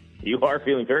 Oh, you are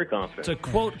feeling very confident. To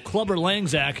quote Clubber Lang,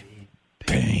 Zach,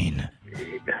 pain.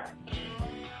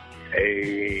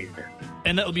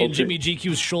 And that would be in Jimmy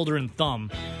GQ's shoulder and thumb.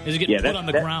 Is he getting put on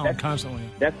the ground constantly?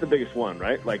 That's the biggest one,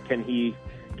 right? Like, can he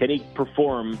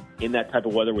perform in that type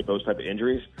of weather with those type of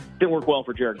injuries? Didn't work well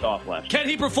for Jared Goff last year. Can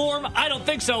he perform? I don't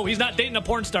think so. He's not dating a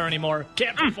porn star anymore.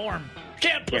 Can't perform.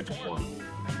 Can't perform.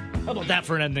 How about that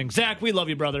for an ending? Zach, we love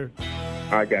you, brother.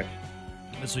 All right, guys.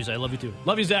 That's what you say. I love you too.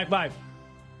 Love you, Zach. Bye.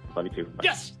 Love you too. Bye.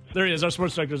 Yes. There he is, our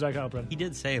sports director, Zach Heilprin. He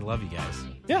did say, love you guys.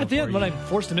 Yeah, at the end when I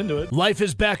forced him into it. Life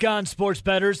is back on, sports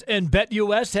bettors, and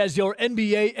BetUS has your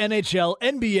NBA, NHL,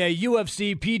 NBA,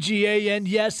 UFC, PGA, and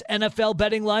yes, NFL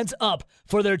betting lines up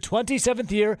for their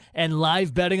 27th year and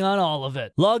live betting on all of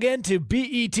it. Log in to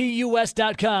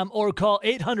BETUS.com or call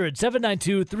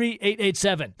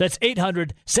 800-792-3887. That's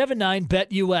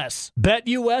 800-79-BET-US.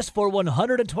 BetUS for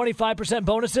 125%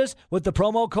 bonuses with the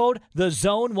promo code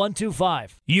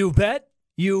THEZONE125. You bet.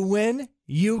 You win,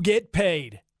 you get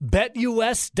paid.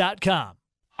 BetUS.com.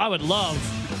 I would love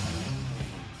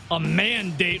a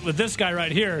mandate with this guy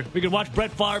right here. We could watch Brett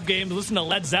Favre games, listen to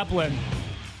Led Zeppelin.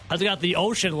 I got the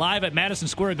Ocean live at Madison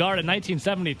Square Garden in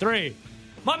 1973.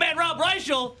 My man Rob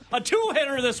Reichel, a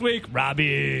 2-hitter this week.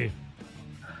 Robbie.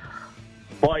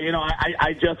 Well,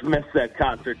 I just missed that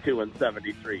concert too in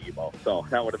 '73, so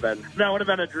that would have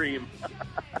been a dream.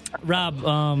 Rob,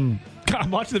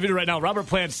 I'm watching the video right now. Robert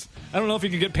Plant's, I don't know if he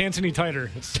can get pants any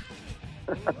tighter. It's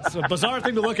a bizarre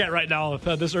thing to look at right now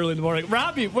this early in the morning.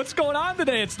 Robbie, what's going on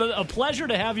today? It's a pleasure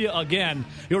to have you again.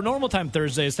 Your normal time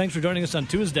Thursdays. Thanks for joining us on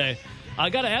Tuesday. I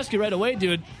got to ask you right away,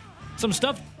 dude. Some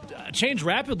stuff changed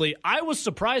rapidly. I was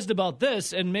surprised about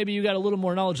this, and maybe you got a little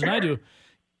more knowledge than I do.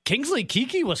 Kingsley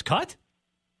Keke was cut?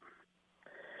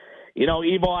 You know,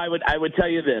 Evo, I would tell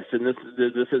you this, and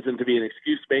this isn't to be an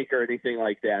excuse maker or anything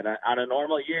like that. On a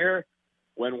normal year,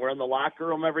 when we're in the locker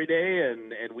room every day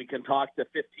and we can talk to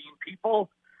 15 people,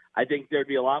 I think there'd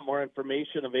be a lot more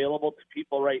information available to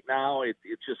people right now.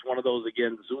 It's just one of those,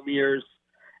 again, Zoom years.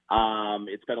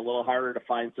 It's been a little harder to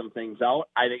find some things out.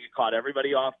 I think it caught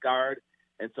everybody off guard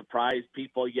and surprised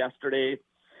people yesterday.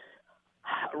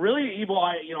 Really, Evo,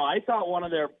 I thought one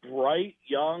of their bright,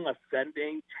 young,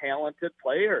 ascending, talented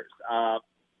players.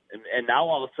 And now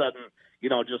all of a sudden,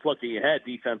 just looking ahead,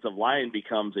 defensive line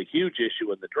becomes a huge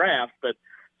issue in the draft. But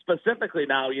specifically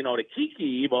now, to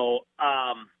Keke, Evo,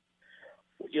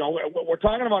 we're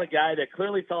talking about a guy that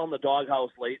clearly fell in the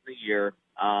doghouse late in the year.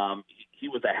 He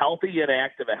was a healthy yet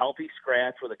active, a healthy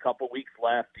scratch with a couple weeks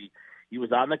left. He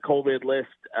was on the COVID list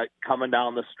coming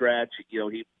down the stretch.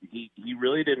 He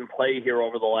really didn't play here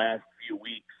over the last few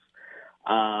weeks.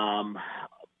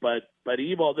 But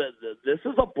Evo, this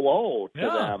is a blow to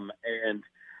them, and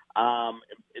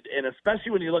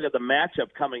especially when you look at the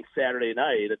matchup coming Saturday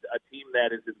night, a team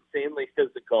that is insanely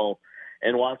physical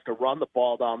and wants to run the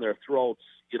ball down their throats,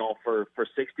 for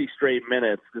 60 straight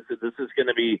minutes. This is going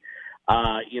to be,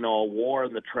 a war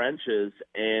in the trenches.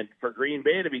 And for Green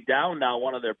Bay to be down now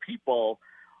one of their people,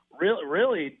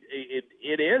 really,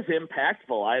 it is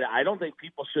impactful. I don't think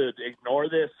people should ignore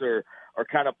this or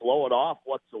kind of blow it off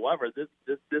whatsoever. This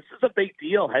is a big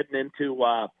deal heading into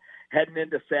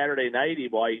Saturday night,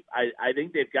 Evo. I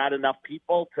think they've got enough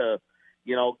people to,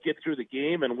 get through the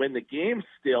game and win the game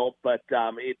still, but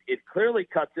it clearly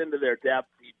cuts into their depth.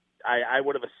 I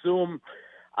would have assumed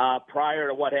prior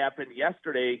to what happened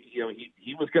yesterday,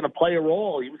 he was going to play a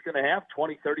role. He was going to have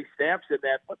 20, 30 snaps in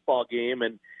that football game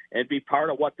and be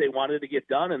part of what they wanted to get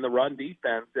done in the run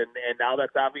defense. And now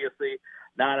that's obviously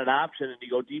not an option. And you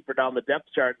go deeper down the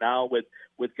depth chart now with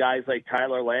guys like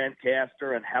Tyler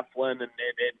Lancaster and Heflin and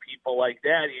people like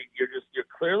that. You're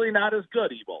clearly not as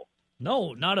good, Evo.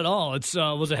 No, not at all. It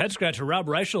was a head scratcher. Rob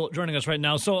Reichel joining us right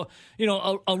now. So,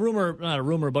 a rumor, not a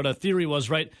rumor, but a theory was,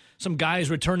 right, some guys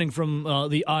returning from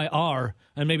the IR,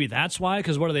 and maybe that's why,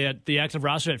 because what are they at, the active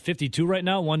roster at 52 right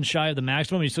now, one shy of the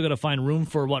maximum. You still got to find room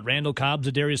for, Randall Cobb,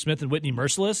 Zadarius Smith, and Whitney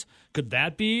Merciless. Could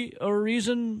that be a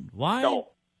reason why? No.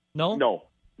 I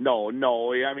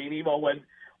mean, Evo,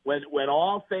 when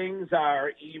all things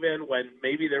are even, when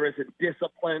maybe there isn't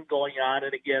discipline going on,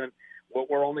 and again,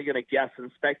 we're only going to guess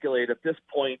and speculate at this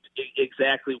point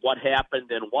exactly what happened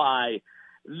and why.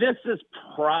 This is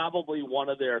probably one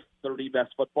of their 30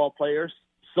 best football players.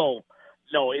 So,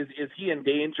 no, is he in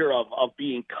danger of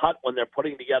being cut when they're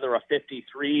putting together a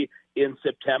 53 in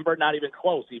September? Not even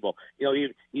close, Evo.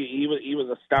 He was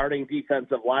a starting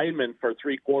defensive lineman for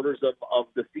 3/4 of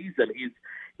the season.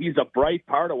 He's a bright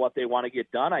part of what they want to get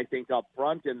done, I think, up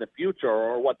front in the future,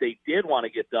 or what they did want to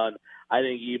get done. I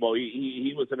think, Evo,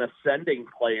 he was an ascending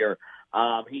player.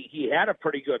 He had a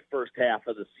pretty good first half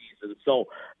of the season. So,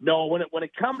 no, when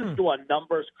it comes to a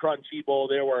numbers crunch, Evo,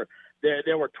 there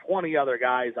were 20 other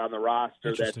guys on the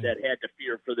roster that had to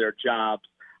fear for their jobs.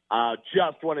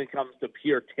 Just when it comes to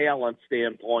pure talent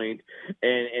standpoint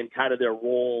and kind of their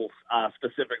roles,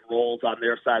 specific roles on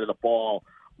their side of the ball,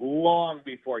 long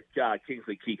before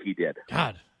Kingsley Keke did.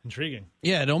 God, intriguing.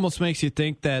 Yeah, it almost makes you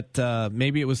think that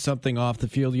maybe it was something off the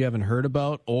field you haven't heard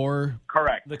about, or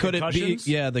correct. Could it be?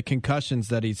 Yeah, the concussions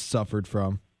that he's suffered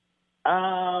from.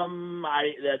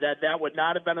 That would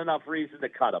not have been enough reason to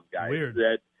cut him, guys. Weird.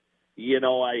 That I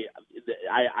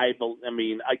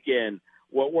mean, again,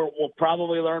 we'll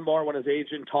probably learn more when his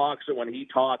agent talks or when he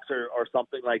talks or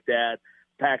something like that.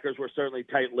 Packers were certainly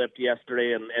tight-lipped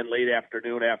yesterday and late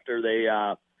afternoon after they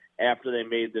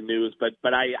made the news, but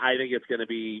I think it's going to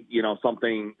be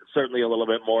something certainly a little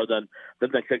bit more than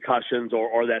the concussions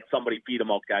or that somebody beat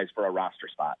them out guys for a roster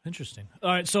spot. Interesting.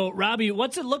 All right, so Robbie,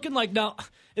 what's it looking like now?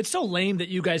 It's so lame that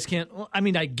you guys can't. I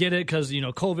mean, I get it because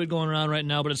COVID going around right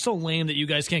now, but it's so lame that you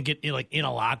guys can't get in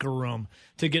a locker room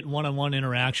to get one-on-one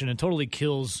interaction. It totally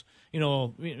kills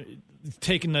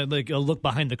taking a look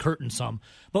behind the curtain some.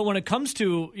 But when it comes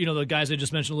to the guys I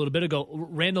just mentioned a little bit ago,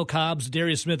 Randall Cobbs,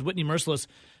 Darius Smith, Whitney Merciless,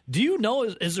 do you know,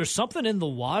 is there something in the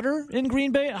water in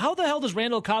Green Bay? How the hell does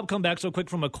Randall Cobb come back so quick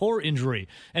from a core injury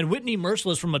and Whitney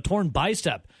Merciless from a torn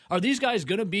bicep? Are these guys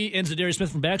going to be, and Zadarius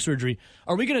Smith from back surgery,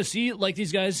 are we going to see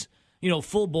these guys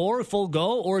full bore, full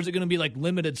go, or is it going to be like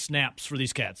limited snaps for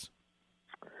these cats?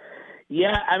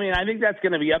 Yeah, I mean, I think that's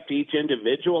going to be up to each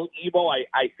individual, Ebo.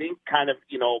 I think kind of,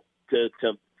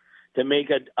 to make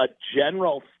a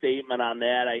general statement on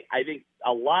that, I think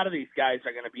a lot of these guys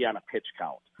are going to be on a pitch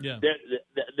count. Yeah.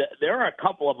 There are a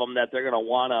couple of them that they're going to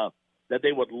want to, that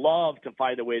they would love to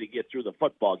find a way to get through the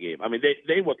football game. I mean,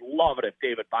 they would love it if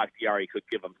David Bakhtiari could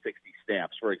give them 60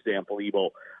 snaps, for example,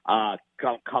 Ebo,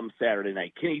 come Saturday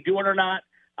night. Can he do it or not?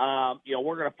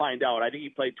 We're going to find out. I think he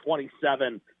played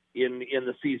 27 in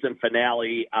the season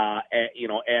finale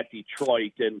at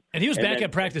Detroit, and he was back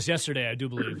at practice yesterday, I do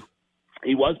believe.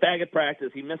 He was back at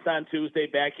practice. He missed on Tuesday,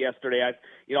 back yesterday.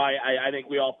 I think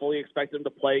we all fully expect him to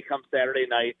play come Saturday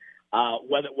night.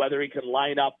 Whether he can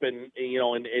line up and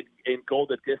go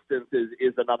the distance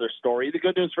is another story. The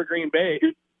good news for Green Bay,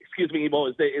 Ebo,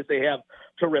 is they have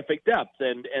terrific depth,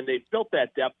 and they've built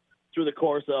that depth through the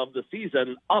course of the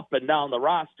season, up and down the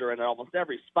roster, and at almost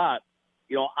every spot,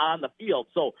 on the field.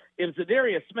 So if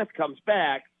Zadarius Smith comes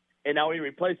back, and now he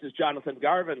replaces Jonathan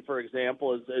Garvin, for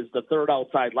example, as the third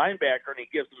outside linebacker, and he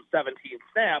gives him 17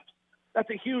 snaps, that's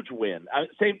a huge win.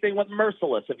 Same thing with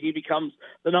Merciless if he becomes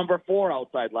the number 4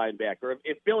 outside linebacker.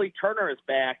 If Billy Turner is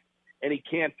back and he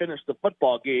can't finish the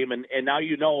football game, and now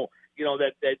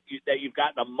that you've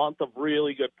gotten a month of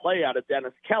really good play out of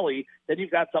Dennis Kelly, then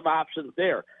you've got some options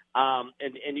there. And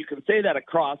you can say that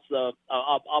across the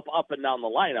up and down the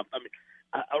lineup. I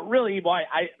mean, really, boy,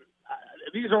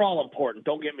 these are all important.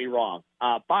 Don't get me wrong.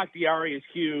 Bakhtiari is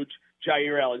huge.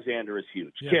 Jair Alexander is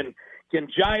huge. Yeah. Can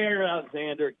Jair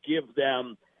Alexander give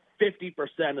them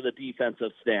 50% of the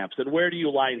defensive snaps? And where do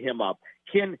you line him up?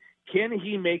 Can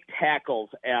he make tackles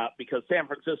because San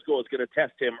Francisco is going to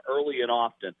test him early and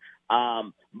often?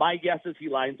 My guess is he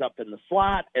lines up in the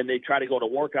slot, and they try to go to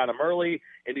work on him early,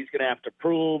 and he's going to have to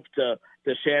prove to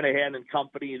Shanahan and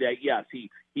company that yes, he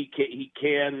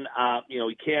can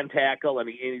tackle, and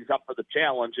he's up for the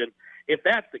challenge. And if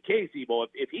that's the case, Ebo,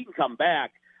 if he can come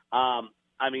back,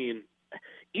 I mean,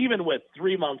 even with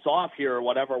 3 months off here or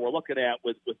whatever we're looking at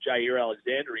with Jair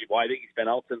Alexander, Ebo, I think he's been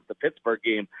out since the Pittsburgh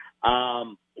game.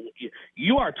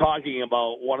 You are talking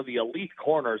about one of the elite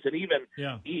corners, and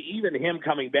even him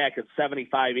coming back at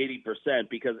 75-80%,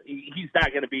 because he's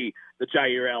not going to be the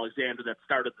Jair Alexander that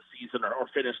started the season or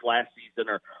finished last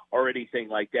season or anything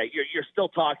like that. You're still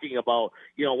talking about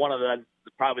one of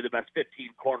probably the best 15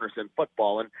 corners in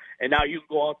football, and now you can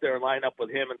go out there and line up with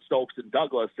him and Stokes and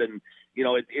Douglas, and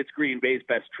it's Green Bay's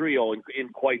best trio in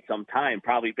quite some time,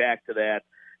 probably back to that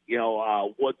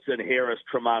Woodson, Harris,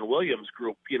 Tramon Williams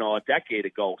group, a decade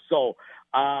ago. So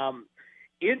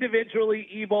individually,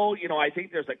 Ebo, I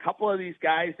think there's a couple of these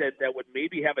guys that would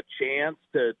maybe have a chance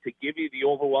to give you the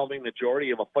overwhelming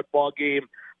majority of a football game.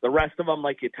 The rest of them,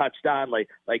 like you touched on, like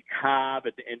Cobb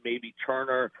and maybe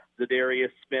Turner,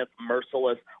 Zadarius Smith,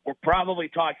 Merciless, we're probably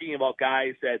talking about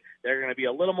guys that they're going to be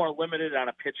a little more limited on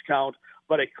a pitch count,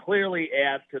 but it clearly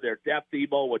adds to their depth,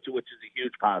 Ebo, which is a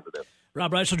huge positive.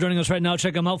 Rob Reischel joining us right now.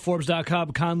 Check him out,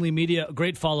 Forbes.com, Conley Media.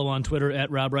 Great follow on Twitter at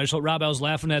Rob Reischel. Rob, I was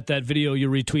laughing at that video you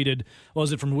retweeted. What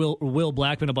was it, from Will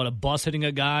Blackman about a bus hitting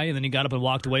a guy, and then he got up and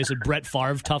walked away, said Brett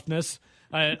Favre toughness.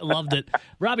 I loved it.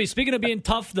 Robbie, speaking of being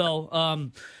tough, though,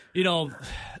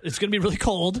 it's going to be really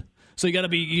cold. So you got to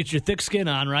get your thick skin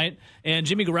on, right? And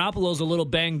Jimmy Garoppolo's a little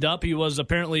banged up. He was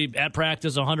apparently at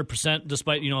practice 100%,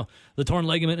 despite the torn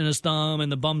ligament in his thumb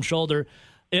and the bum shoulder.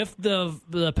 If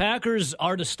the Packers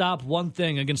are to stop one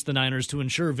thing against the Niners to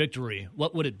ensure victory,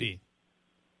 what would it be?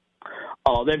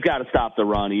 Oh, they've got to stop the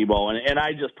run, Ebo. And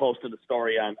I just posted a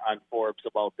story on Forbes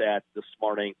about that this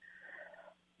morning.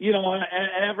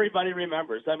 And everybody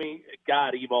remembers. I mean,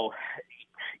 God, Ebo,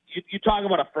 you talk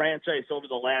about a franchise over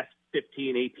the last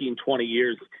 15, 18, 20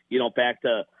 years, back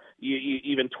to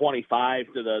even 25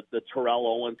 to the Terrell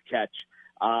Owens catch.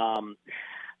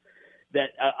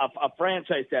 That a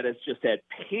franchise that has just had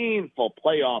painful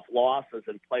playoff losses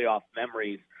and playoff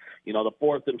memories. The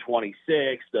 4th and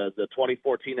 26, the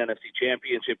 2014 NFC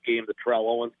Championship game, the Terrell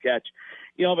Owens catch.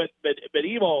 But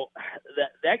Evo,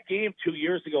 that game 2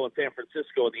 years ago in San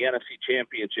Francisco in the NFC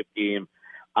Championship game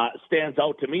stands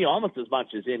out to me almost as much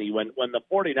as any. When the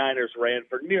 49ers ran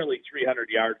for nearly 300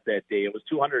 yards that day, it was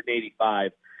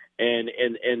 285. And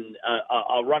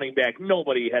a running back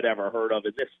nobody had ever heard of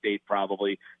in this state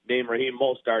probably, named Raheem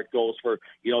Mostert, goes for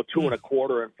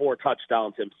 2.25 and 4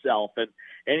 touchdowns himself. And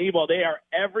Evo, they are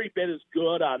every bit as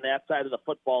good on that side of the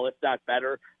football, if not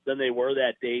better, than they were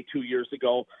that day 2 years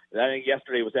ago. And I think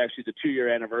yesterday was actually the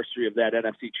 2-year anniversary of that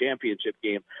NFC Championship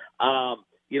game.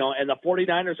 and the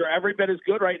 49ers are every bit as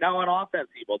good right now on offense,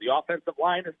 Evo. The offensive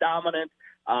line is dominant.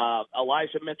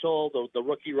 Elijah Mitchell, the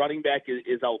rookie running back,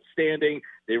 is outstanding.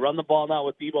 They run the ball now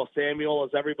with Deebo Samuel,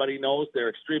 as everybody knows. They're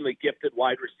extremely gifted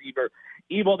wide receiver.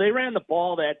 Evo, they ran the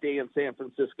ball that day in San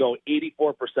Francisco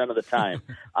 84% of the time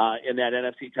in that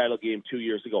NFC title game 2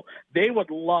 years ago. They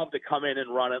would love to come in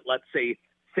and run it, let's say,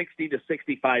 60 to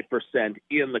 65%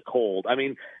 in the cold. I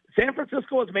mean, San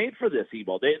Francisco is made for this,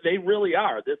 Evo. They really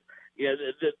are. This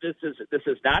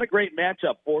is not a great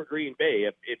matchup for Green Bay.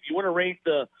 If you want to rank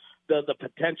the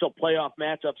potential playoff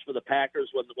matchups for the Packers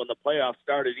when the playoffs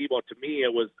started, Evo, to me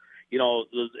it was,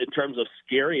 in terms of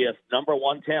scariest, number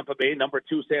 1 Tampa Bay, number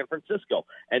 2 San Francisco,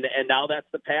 and now that's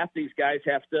the path these guys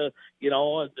have to,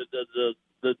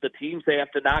 the teams they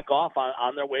have to knock off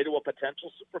on their way to a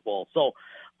potential Super Bowl. So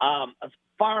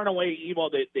far and away, Evo,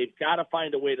 they've got to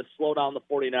find a way to slow down the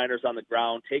 49ers on the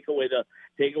ground, take away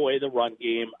the run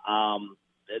game.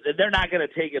 They're not going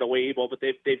to take it away, Evo, but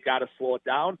they've got to slow it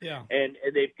down, and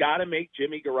they've got to make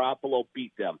Jimmy Garoppolo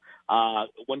beat them.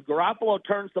 When Garoppolo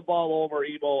turns the ball over,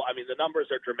 Evo, I mean, the numbers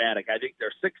are dramatic. I think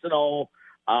they're 6-0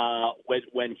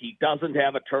 when he doesn't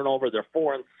have a turnover. They're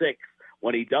 4-6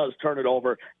 when he does turn it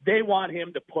over. They want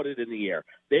him to put it in the air.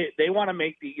 They want to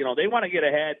make they want to get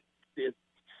ahead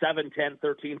 7, 10,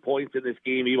 13 points in this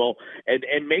game, Evo,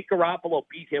 and make Garoppolo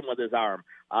beat him with his arm.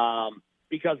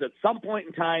 Because at some point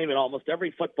in time in almost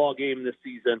every football game this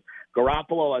season,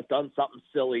 Garoppolo has done something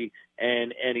silly,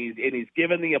 and he's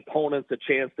given the opponents a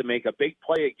chance to make a big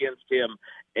play against him.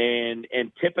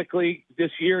 And typically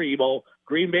this year, Evo,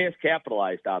 Green Bay has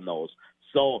capitalized on those.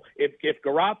 So if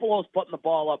Garoppolo's putting the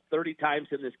ball up 30 times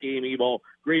in this game, Evo,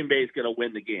 Green Bay's going to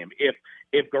win the game.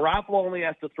 If Garoppolo only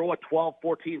has to throw it 12,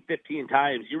 14, 15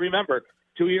 times, you remember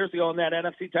 2 years ago in that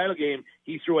NFC title game,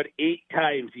 he threw it 8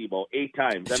 times, Evo, 8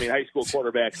 times. I mean, high school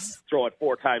quarterbacks throw it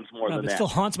 4 times more than that. It still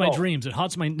haunts my dreams.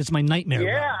 It's my nightmare.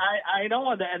 Yeah, I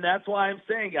know, and that's why I'm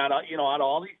saying out of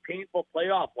all these painful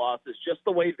playoff losses, just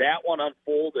the way that one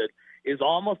unfolded is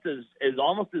almost as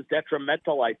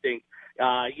detrimental, I think.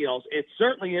 It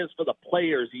certainly is for the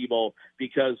players, Evo,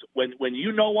 because when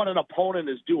you know what an opponent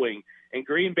is doing, and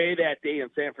Green Bay that day in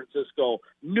San Francisco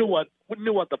knew what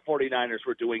the 49ers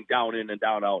were doing down in and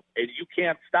down out, and you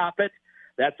can't stop it.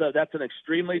 That's an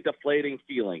extremely deflating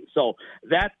feeling. So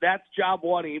that's job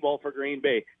one, Evo, for Green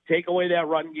Bay. Take away that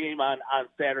run game on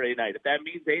Saturday night. If that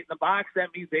means 8 in the box, that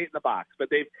means 8 in the box. But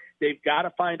they've got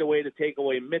to find a way to take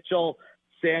away Mitchell,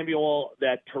 Samuel,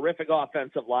 that terrific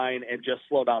offensive line, and just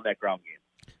slow down that ground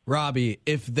game. Robbie,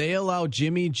 if they allow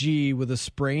Jimmy G with a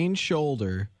sprained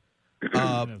shoulder,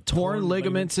 torn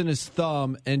ligaments in his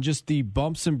thumb, and just the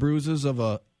bumps and bruises of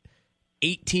a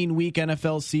 18-week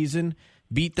NFL season,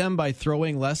 beat them by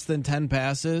throwing less than 10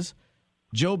 passes,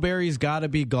 Joe Barry's got to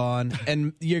be gone,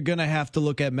 and you're going to have to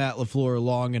look at Matt LaFleur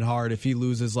long and hard if he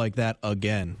loses like that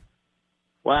again.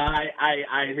 Well,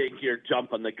 I think you're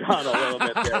jumping the gun a little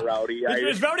bit there, Rowdy.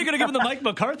 Is Rowdy going to give him the Mike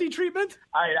McCarthy treatment?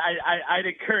 I'd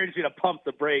encourage you to pump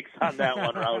the brakes on that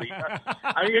one, Rowdy.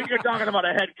 I mean, you're talking about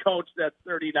a head coach that's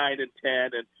 39-10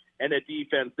 and a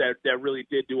defense that really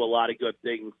did do a lot of good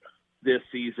things this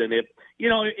season.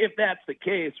 If that's the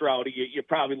case, Rowdy, you're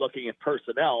probably looking at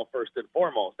personnel first and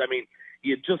foremost. I mean,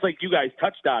 just like you guys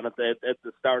touched on at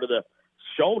the start of the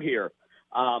show here.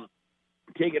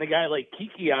 Taking a guy like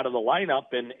Kiki out of the lineup,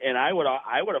 and I would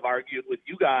have argued with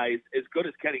you guys, as good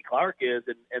as Kenny Clark is,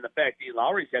 and the fact Dean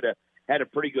Lowry's had a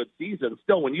pretty good season.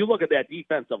 Still, when you look at that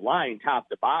defensive line, top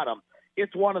to bottom,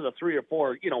 it's one of the 3 or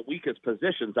 4 weakest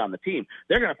positions on the team.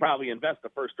 They're going to probably invest a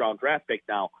first-round draft pick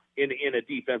now in a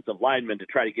defensive lineman to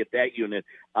try to get that unit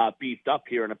beefed up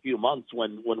here in a few months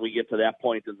when we get to that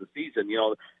point in the season.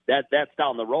 That's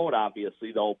down the road,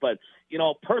 obviously, though. But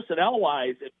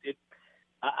personnel-wise,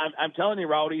 I'm telling you,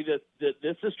 Rowdy, that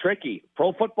this is tricky.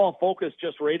 Pro Football Focus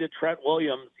just rated Trent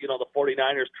Williams, the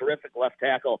 49ers' terrific left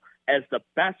tackle, as the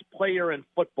best player in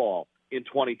football in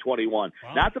 2021.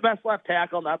 Wow. Not the best left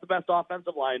tackle, not the best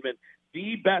offensive lineman,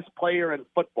 the best player in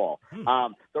football.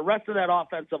 The rest of that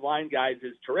offensive line, guys,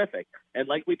 is terrific. And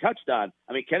like we touched on,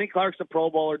 I mean, Kenny Clark's a Pro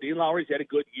Bowler. Dean Lowry's had a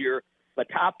good year. But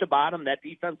top to bottom, that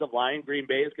defensive line Green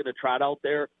Bay is going to trot out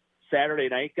there Saturday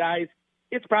night, guys.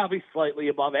 It's probably slightly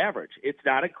above average. It's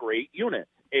not a great unit.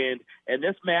 And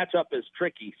this matchup is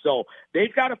tricky. So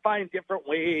they've got to find different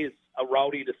ways,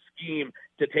 Rowdy, to scheme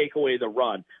to take away the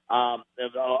run.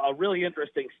 A really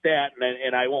interesting stat,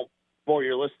 and I won't bore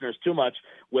your listeners too much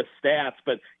with stats,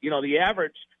 but, the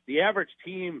average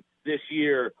team this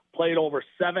year played over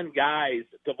 7 guys,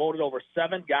 devoted over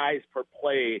 7 guys per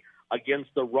play against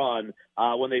the run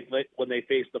when they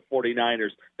faced the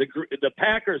 49ers. The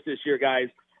Packers this year, guys,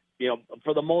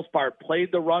 for the most part,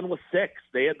 played the run with 6.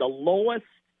 They had the lowest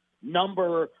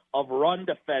number of run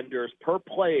defenders per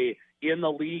play in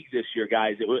the league this year,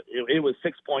 guys. It was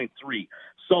 6.3.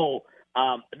 So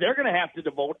they're going to have to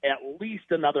devote at least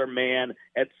another man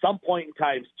at some point in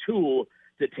time, 2,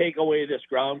 to take away this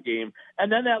ground game.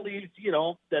 And then that leaves,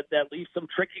 that leaves some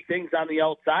tricky things on the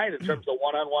outside in terms of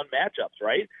one-on-one matchups,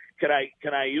 right? Can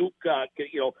Ayuk,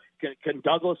 can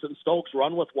Douglas and Stokes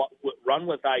run with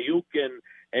Ayuk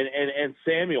and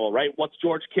Samuel, right? What's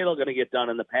George Kittle going to get done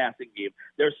in the passing game?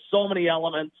 There's so many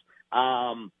elements.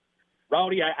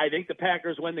 Rowdy, I think the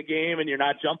Packers win the game, and you're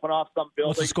not jumping off some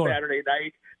building Saturday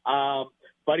night.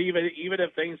 But even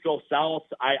if things go south,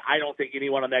 I don't think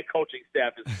anyone on that coaching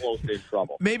staff is close to in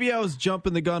trouble. Maybe I was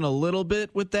jumping the gun a little bit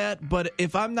with that, but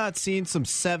if I'm not seeing some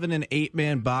 7- and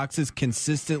 8-man boxes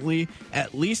consistently,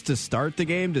 at least to start the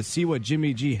game, to see what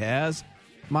Jimmy G has,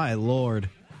 my Lord,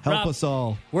 help Rob, us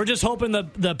all. We're just hoping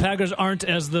the Packers aren't,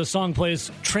 as the song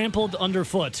plays, trampled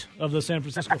underfoot of the San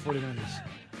Francisco 49ers.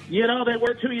 They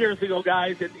were 2 years ago,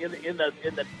 guys. In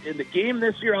the game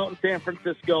this year out in San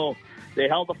Francisco, they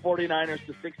held the 49ers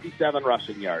to 67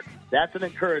 rushing yards. That's an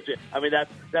encouraging. I mean,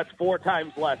 that's 4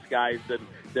 times less, guys,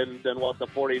 than what the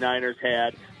 49ers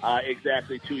had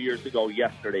exactly 2 years ago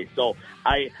yesterday. So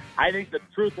I think the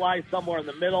truth lies somewhere in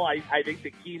the middle. I think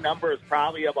the key number is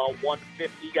probably about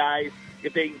 150, guys.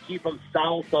 If they can keep them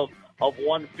south of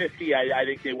 150, I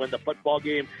think they win the football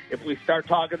game. If we start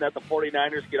talking that the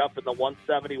 49ers get up in the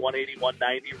 170, 180,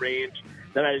 190 range,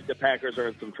 then I think the Packers are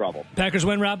in some trouble. Packers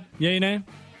win, Rob? Yay, nay?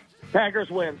 Packers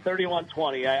win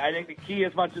 31-20. I think the key,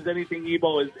 as much as anything,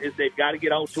 Ebo, is they've got to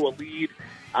get out to a lead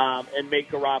and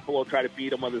make Garoppolo try to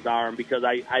beat him with his arm, because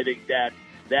I think that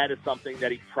is something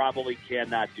that he probably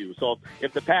cannot do. So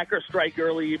if the Packers strike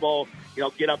early, Ebo,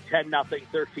 get up 10-0,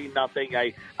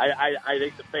 13-0, I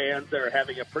think the fans are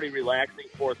having a pretty relaxing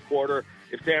fourth quarter.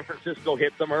 If San Francisco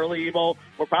hits them early, Ebo,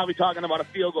 we're probably talking about a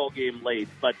field goal game late.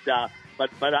 But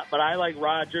I like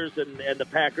Rodgers and the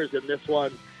Packers in this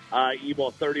one.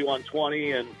 Ebo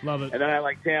 31-20, and love it. And then I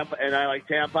like Tampa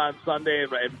on Sunday,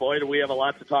 and boy, do we have a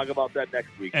lot to talk about that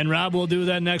next week. And Rob, we'll do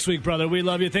that next week, brother. We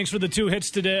love you. Thanks for the 2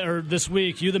 hits today or this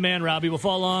week. You the man, Robbie. We'll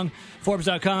follow along.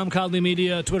 Forbes.com, Conley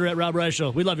Media, Twitter at Rob Rice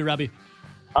Show. We love you, Robbie.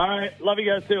 All right, love you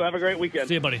guys too. Have a great weekend.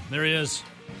 See you, buddy. There he is,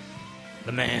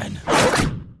 the man.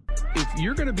 If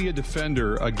you're going to be a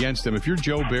defender against them, if you're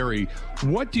Joe Barry,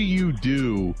 what do you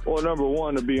do? Well, number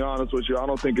one, to be honest with you, I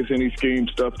don't think it's any scheme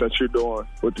stuff that you're doing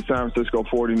with the San Francisco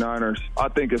 49ers. I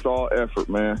think it's all effort,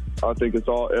 man. I think it's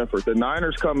all effort. The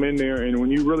Niners come in there, and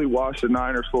when you really watch the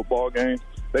Niners football game,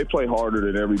 they play harder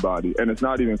than everybody, and it's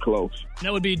not even close.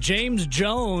 That would be James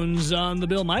Jones on the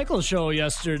Bill Michaels show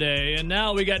yesterday. And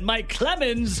now we got Mike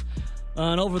Clemens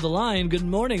on Over the Line. Good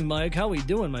morning, Mike. How are we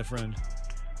doing, my friend?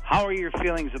 How are your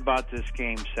feelings about this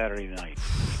game Saturday night?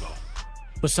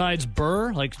 Besides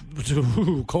Burr, like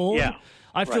cold? Yeah.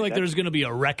 I feel like there's going to be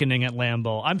a reckoning at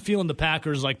Lambeau. I'm feeling the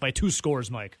Packers like by 2 scores,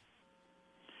 Mike.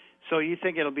 So you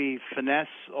think it'll be finesse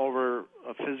over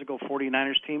a physical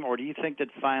 49ers team, or do you think that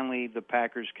finally the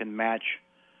Packers can match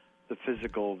the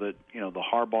physical that, the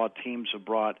Harbaugh teams have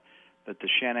brought, that the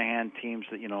Shanahan teams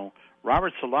that,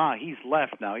 Robert Saleh, he's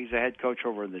left now. He's a head coach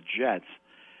over in the Jets.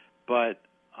 But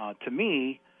to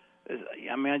me,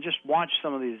 I just watched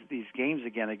some of these games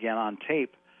again on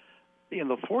tape. The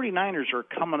 49ers are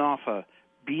coming off of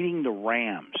beating the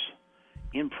Rams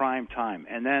in prime time,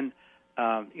 and then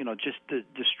just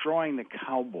destroying the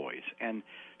Cowboys and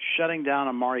shutting down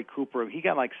Amari Cooper. He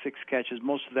got like 6 catches.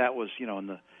 Most of that was in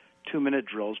the 2-minute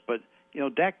drills. But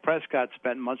Dak Prescott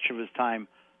spent much of his time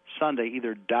Sunday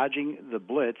either dodging the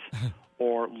blitz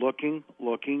or looking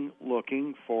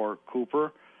for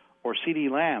Cooper or CeeDee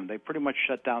Lamb. They pretty much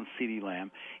shut down CeeDee Lamb.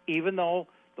 Even though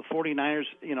the 49ers,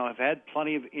 have had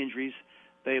plenty of injuries,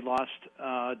 they lost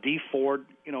Dee Ford,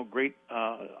 great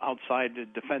outside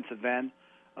defensive end.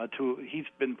 He's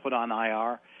been put on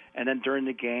IR. And then during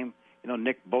the game,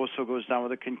 Nick Bosa goes down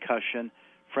with a concussion.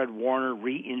 Fred Warner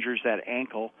re-injures that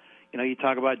ankle. You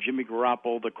talk about Jimmy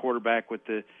Garoppolo, the quarterback, with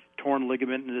the torn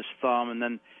ligament in his thumb, and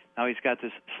then now he's got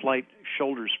this slight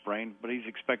shoulder sprain, but he's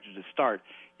expected to start.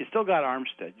 You still got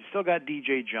Armstead. You still got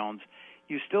DJ Jones.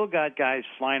 You still got guys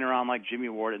flying around like Jimmy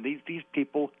Ward, and these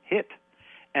people hit.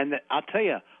 And I'll tell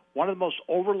you, one of the most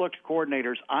overlooked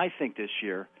coordinators, I think, this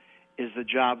year is the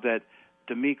job that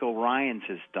DeMeco Ryans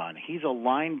has done. He's a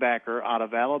linebacker out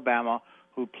of Alabama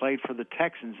who played for the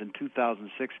Texans in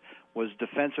 2006, was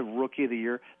Defensive Rookie of the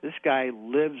Year. This guy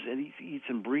lives and he eats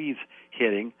and breathes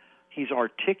hitting. He's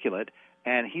articulate,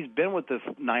 and he's been with the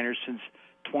Niners since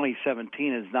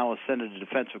 2017 and is now ascended to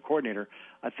defensive coordinator.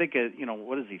 I think,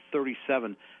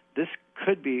 37 this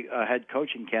could be a head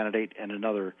coaching candidate in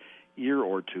another year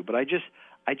or two. But I just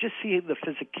see the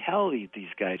physicality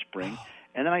these guys bring,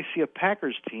 and then I see a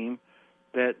Packers team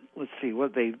that, let's see,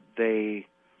 what they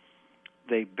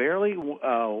barely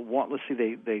want. Let's see,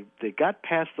 they got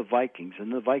past the Vikings,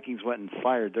 and the Vikings went and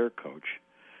fired their coach.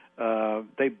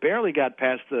 They barely got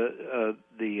past the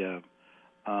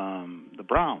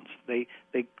Browns. They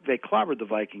clobbered the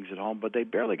Vikings at home, but they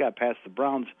barely got past the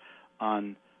Browns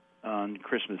on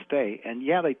Christmas Day. And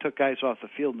yeah, they took guys off the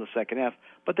field in the second half,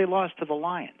 but they lost to the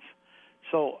Lions.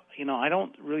 So, I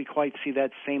don't really quite see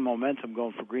that same momentum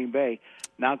going for Green Bay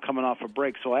now coming off a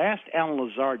break. So I asked Alan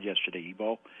Lazard yesterday,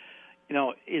 Ebo,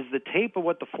 is the tape of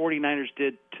what the 49ers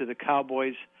did to the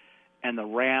Cowboys and the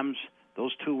Rams,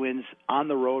 those 2 wins on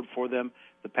the road for them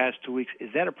the past 2 weeks, is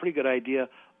that a pretty good idea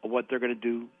of what they're going to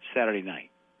do Saturday night?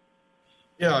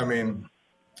 Yeah, I mean,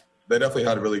 they definitely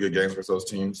had really good games with those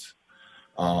teams.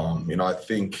 I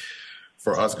think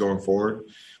for us going forward,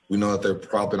 we know that they're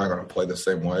probably not going to play the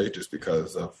same way just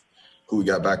because of who we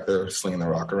got back there slinging the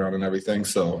rock around and everything.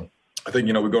 So I think,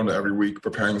 we go into every week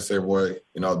preparing the same way.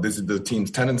 This is the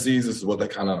team's tendencies. This is what they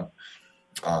kind of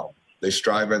they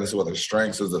strive in. This is what their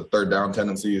strengths is, the third down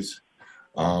tendencies.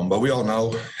 But we all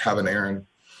know, having Aaron,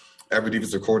 every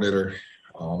defensive coordinator,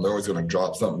 they're always going to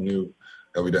drop something new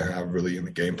that we didn't have really in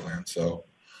the game plan. So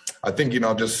I think,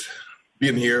 just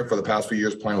being here for the past few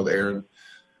years playing with Aaron,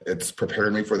 it's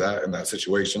prepared me for that in that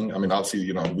situation. I mean, obviously,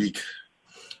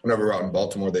 whenever we're out in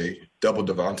Baltimore, they doubled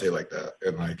Devontae like that.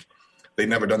 And, they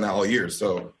never done that all year.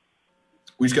 So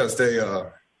we just got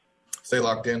to stay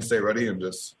locked in, stay ready, and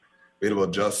just be able to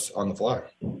adjust on the fly.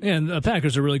 And the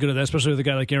Packers are really good at that, especially with a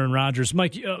guy like Aaron Rodgers.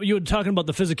 Mike, you were talking about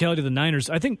the physicality of the Niners.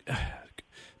 I think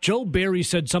Joe Barry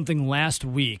said something last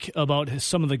week about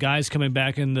some of the guys coming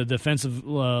back in the defensive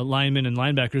linemen and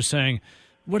linebackers saying,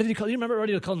 what did he call? You remember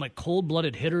already called them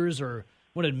cold-blooded hitters or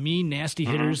what did mean, nasty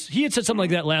hitters? He had said something like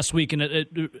that last week, and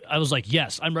I was like,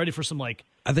 yes, I'm ready for some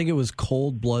I think it was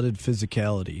cold-blooded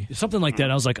physicality. Something like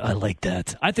that. I was like, I like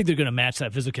that. I think they're going to match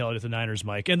that physicality with the Niners,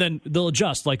 Mike. And then they'll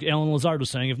adjust, like Alan Lazard was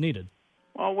saying, if needed.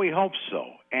 Well, we hope so.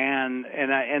 And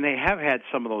they have had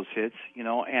some of those hits,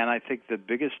 and I think the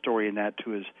biggest story in that,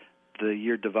 too, is the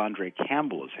year Devondre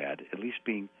Campbell has had, at least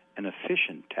being an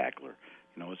efficient tackler.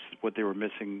 It's what they were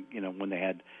missing, when they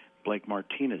had Blake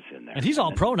Martinez in there. And he's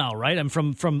all-pro now, right? I'm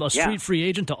from a street free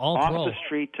agent to all-pro. Off the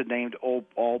street to named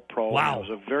all-pro. Wow. It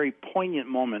was a very poignant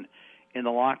moment in the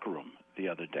locker room the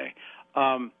other day.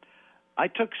 I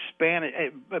took Spanish.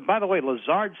 By the way,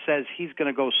 Lazard says he's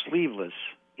going to go sleeveless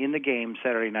in the game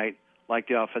Saturday night like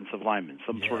the offensive lineman,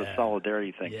 some sort of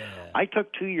solidarity thing. Yeah. I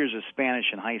took 2 years of Spanish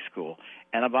in high school,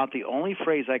 and about the only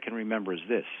phrase I can remember is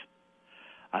this: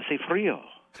 hace frío.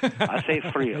 Hace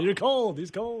frío. You're cold. He's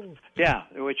cold. Yeah,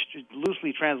 which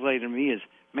loosely translated to me is,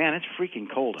 man, it's freaking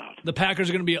cold out. The Packers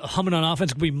are going to be humming on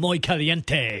offense. It's going to be muy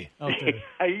caliente out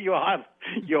there.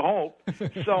 You hope.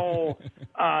 So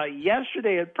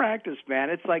yesterday at practice, man,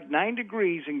 it's like 9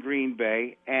 degrees in Green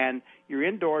Bay, and you're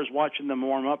indoors watching them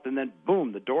warm up, and then,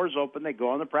 boom, the doors open, they go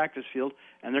on the practice field,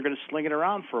 and they're going to sling it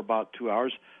around for about 2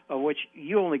 hours, of which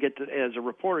you only get to, as a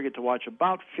reporter, get to watch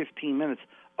about 15 minutes,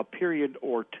 a period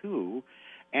or two.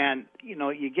 And,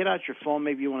 you get out your phone,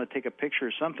 maybe you want to take a picture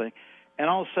or something, and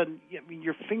all of a sudden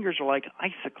your fingers are like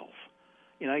icicles.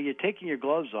 You're taking your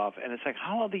gloves off, and it's like,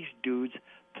 how are these dudes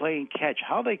playing catch?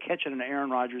 How are they catching an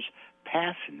Aaron Rodgers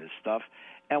pass in this stuff?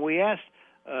 And we asked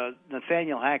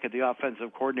Nathaniel Hackett, the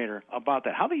offensive coordinator, about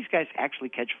that. How do these guys actually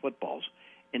catch footballs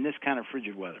in this kind of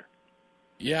frigid weather?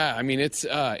 Yeah, I mean, it's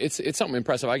something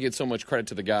impressive. I give so much credit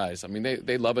to the guys. I mean,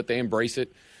 they love it. They embrace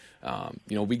it.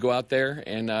 We go out there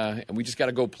and we just got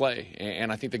to go play.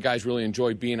 And I think the guys really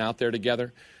enjoy being out there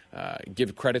together.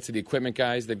 Give credit to the equipment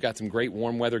guys. They've got some great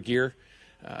warm weather gear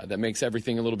that makes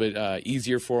everything a little bit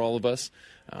easier for all of us.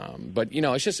 But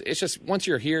it's just once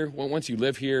you're here, once you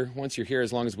live here, once you're here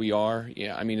as long as we are,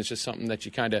 I mean, it's just something that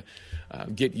you kind of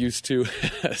get used to.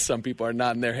 Some people are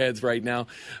nodding their heads right now,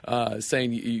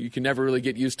 saying you can never really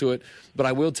get used to it. But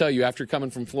I will tell you, after coming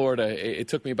from Florida, it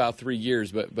took me about 3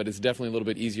 years, but it's definitely a little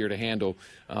bit easier to handle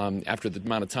after the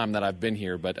amount of time that I've been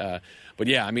here. But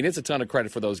yeah, I mean, it's a ton of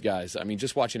credit for those guys. I mean,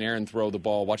 just watching Aaron throw the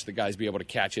ball, watch the guys be able to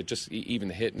catch it, just even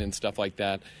the hitting and stuff like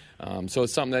that. So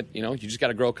it's something that, you just got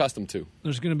to grow accustomed to.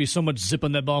 There's going to be so much zip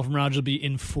on that ball from Rodgers. It'll be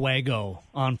in fuego,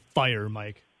 on fire,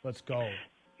 Mike. Let's go.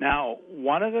 Now,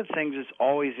 one of the things that's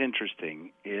always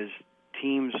interesting is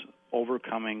teams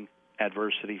overcoming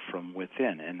adversity from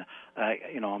within. And,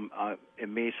 it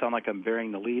may sound like I'm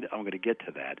bearing the lead. I'm going to get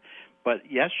to that. But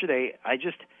yesterday,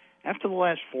 after the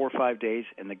last 4 or 5 days,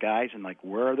 and the guys, and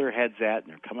where are their heads at, and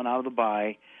they're coming out of the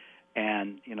bye,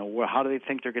 And, how do they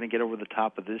think they're going to get over the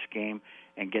top of this game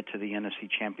and get to the NFC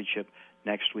Championship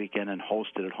next weekend and host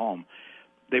it at home?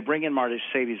 They bring in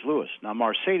Mercedes Lewis. Now,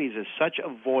 Mercedes is such a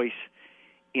voice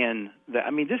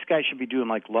this guy should be doing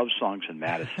like love songs in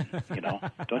Madison,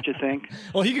 don't you think?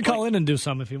 Well, he could call in and do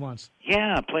some if he wants.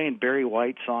 Yeah, playing Barry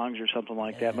White songs or something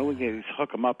like that. Maybe we can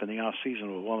hook him up in the off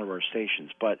season with one of our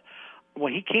stations. But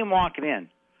when he came walking in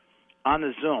on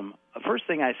the Zoom, the first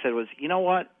thing I said was, you know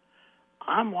what?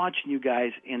 I'm watching you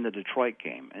guys in the Detroit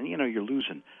game, and you're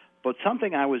losing. But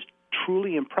something I was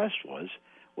truly impressed was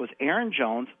Aaron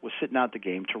Jones was sitting out the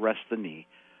game to rest the knee.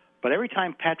 But every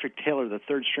time Patrick Taylor, the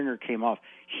third stringer, came off,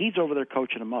 he's over there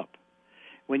coaching him up.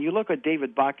 When you look at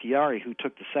David Bakhtiari, who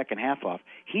took the second half off,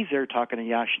 he's there talking to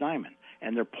Yosh Nijman,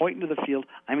 and they're pointing to the field.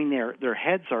 Their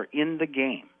heads are in the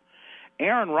game.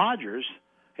 Aaron Rodgers,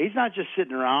 he's not just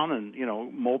sitting around and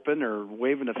moping or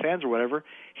waving to fans or whatever.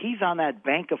 He's on that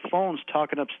bank of phones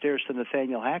talking upstairs to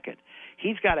Nathaniel Hackett.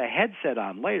 He's got a headset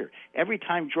on later. Every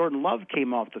time Jordan Love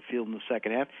came off the field in the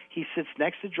second half, he sits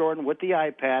next to Jordan with the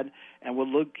iPad and with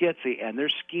Luke Getsy, and they're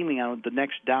scheming on the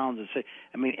next downs.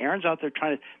 Aaron's out there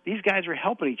trying to – these guys are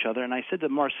helping each other. And I said to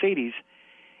Mercedes,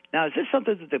 now, is this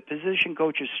something that the position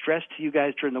coaches stress to you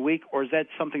guys during the week, or is that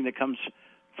something that comes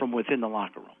from within the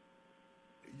locker room?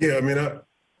 Yeah,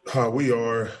 how we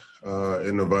are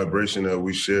in the vibration that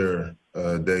we share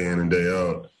day in and day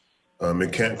out,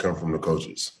 it can't come from the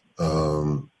coaches.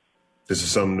 This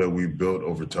is something that we built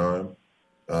over time,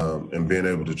 and being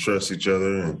able to trust each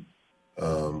other. And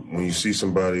when you see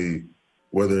somebody,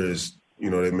 whether it's,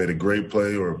 they made a great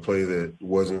play or a play that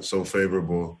wasn't so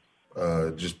favorable,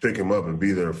 just pick him up and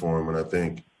be there for him. And I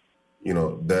think,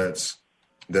 that's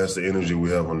the energy we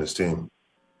have on this team.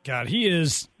 God,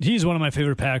 he's one of my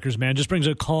favorite Packers, man. Just brings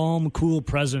a calm, cool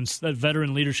presence, that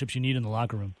veteran leadership you need in the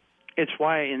locker room. It's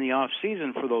why in the off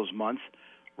season for those months,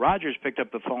 Rodgers picked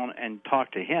up the phone and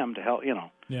talked to him to help,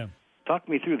 Yeah. Talk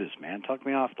me through this, man. Talk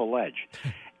me off the ledge.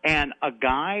 And a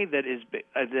guy that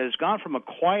has gone from a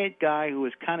quiet guy who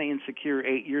was kind of insecure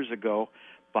 8 years ago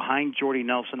behind Jordy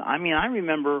Nelson. I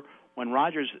remember when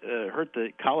Rodgers hurt the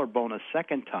collarbone a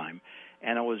second time,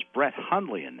 and it was Brett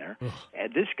Hundley in there.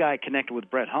 This guy connected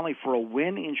with Brett Hundley for a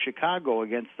win in Chicago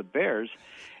against the Bears.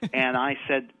 And I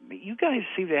said, you guys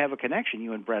seem to have a connection,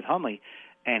 you and Brett Hundley.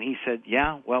 And he said,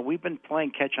 yeah, well, we've been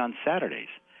playing catch on Saturdays.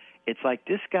 It's like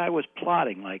this guy was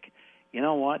plotting, like, you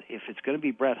know what, if it's going to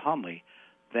be Brett Hundley,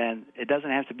 then it doesn't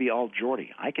have to be all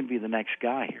Jordy. I can be the next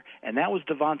guy here. And that was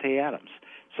Davante Adams.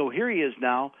 So here he is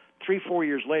now, 3-4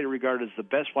 years later, regarded as the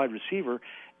best wide receiver.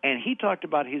 And he talked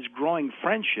about his growing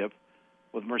friendship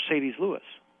with Mercedes Lewis.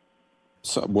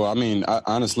 So,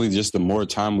 honestly, just the more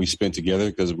time we spent together,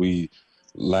 because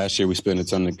last year we spent a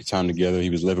ton of time together. He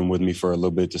was living with me for a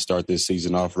little bit to start this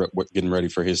season off, getting ready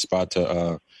for his spot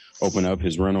to open up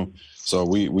his rental. So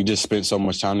we just spent so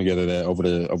much time together that over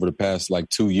the past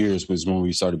 2 years was when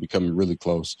we started becoming really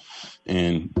close.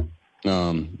 And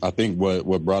I think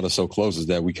what brought us so close is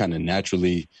that we kind of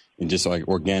naturally and just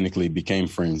organically became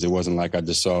friends. It wasn't like I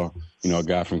just saw, a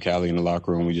guy from Cali in the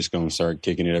locker room. We just going to start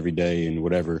kicking it every day and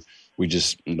whatever. We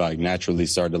just naturally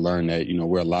started to learn that,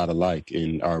 we're a lot alike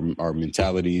in our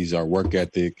mentalities, our work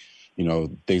ethic,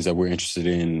 things that we're interested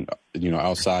in,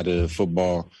 outside of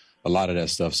football, a lot of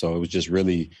that stuff. So it was just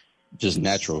really just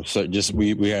natural. So just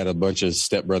we had a bunch of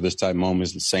stepbrothers type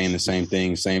moments, saying the same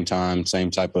thing, same time, same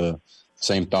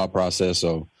thought process.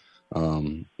 So,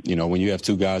 when you have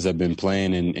two guys that have been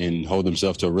playing and hold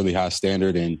themselves to a really high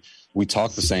standard, and we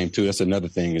talk the same too. That's another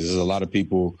thing. Is there's a lot of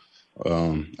people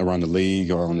around the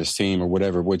league or on this team or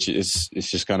whatever, which it's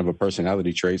just kind of a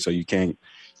personality trait. So you can't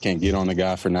get on the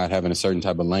guy for not having a certain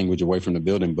type of language away from the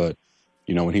building. But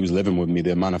when he was living with me,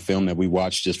 the amount of film that we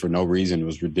watched just for no reason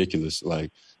was ridiculous.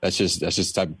 That's just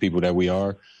the type of people that we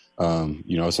are.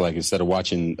 It's like instead of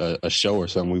watching a show or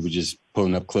something, we were just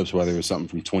pulling up clips, whether it was something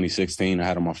from 2016 I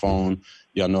had on my phone.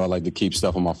 Y'all know I like to keep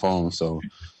stuff on my phone. So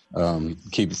I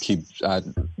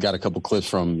got a couple clips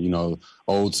from,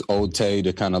 old Tay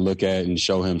to kind of look at and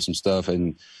show him some stuff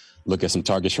and look at some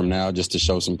targets from now just to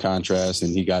show some contrast.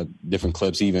 And he got different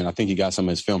clips. Even I think he got some of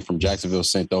his film from Jacksonville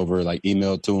sent over,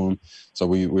 emailed to him. So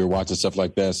we were watching stuff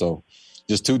like that. So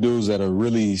just two dudes that are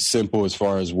really simple as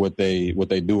far as what they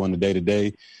do on the day to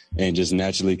day, and just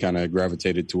naturally kind of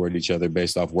gravitated toward each other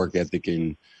based off work ethic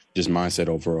and just mindset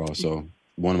overall. So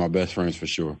one of my best friends for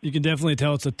sure. You can definitely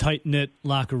tell it's a tight-knit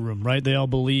locker room, right? They all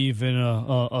believe in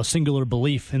a singular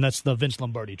belief, and that's the Vince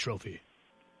Lombardi trophy.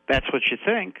 That's what you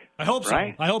think. I hope so.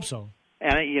 Right? I hope so.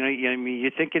 And,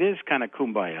 you think it is kind of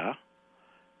kumbaya.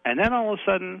 And then all of a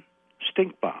sudden,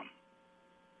 stink bomb.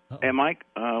 Uh-oh. Hey, Mike,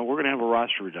 we're going to have a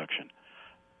roster reduction.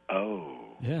 Oh.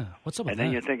 Yeah, what's up with and that?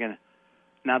 then you're thinking,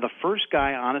 now the first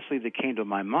guy, honestly, that came to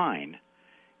my mind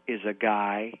is a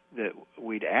guy that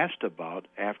we'd asked about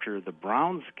after the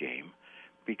Browns game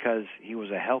because he was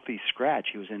a healthy scratch.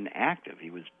 He was inactive. He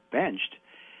was benched,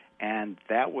 and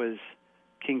that was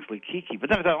Kingsley Keke. But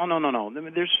then I thought, oh, no.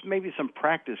 There's maybe some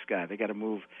practice guy. They got to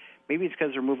move. Maybe it's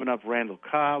because they're moving up Randall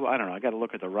Cobb. I don't know. I got to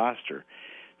look at the roster.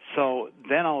 So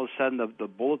then all of a sudden the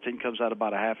bulletin comes out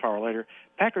about a half hour later.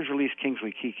 Packers released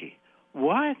Kingsley Keke.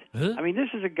 What? Huh? I mean, this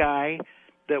is a guy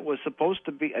that was supposed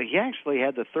to be he actually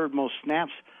had the third most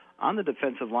snaps on the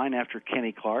defensive line after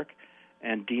Kenny Clark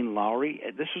and Dean Lowry.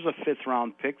 This was a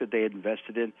fifth-round pick that they had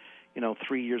invested in,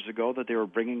 3 years ago that they were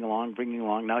bringing along.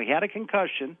 Now, he had a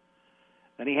concussion,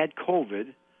 then he had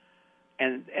COVID,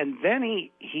 and then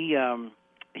he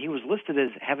was listed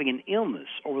as having an illness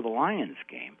over the Lions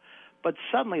game. But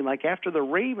suddenly, like after the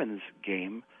Ravens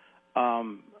game,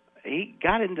 he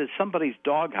got into somebody's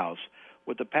doghouse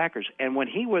with the Packers. And when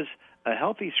he was a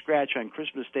healthy scratch on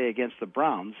Christmas Day against the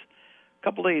Browns, a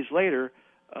couple days later,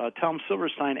 Tom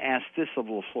Silverstein asked this of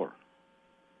LaFleur.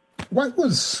 Why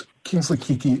was Kingsley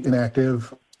Keke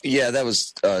inactive? Yeah, that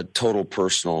was a total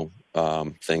personal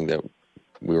thing that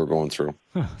we were going through.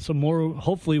 Huh. So more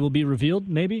hopefully will be revealed,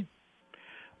 maybe?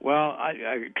 Well,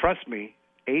 I trust me,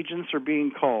 agents are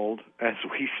being called as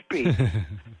we speak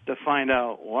to find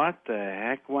out what the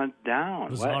heck went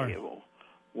down.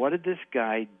 What did this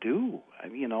guy do?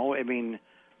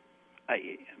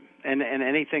 And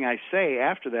anything I say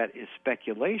after that is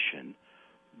speculation.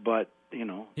 But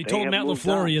he told Matt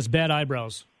LaFleur he has bad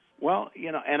eyebrows. Well,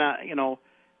 and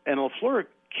LaFleur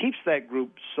keeps that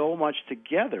group so much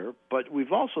together. But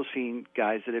we've also seen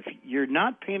guys that if you're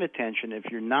not paying attention, if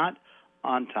you're not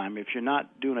on time, if you're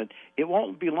not doing it, it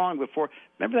won't be long before.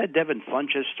 Remember that Devin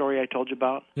Funchess story I told you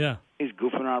about? Yeah. He's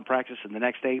goofing around practice, and the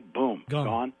next day, boom,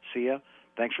 gone. See ya.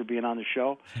 Thanks for being on the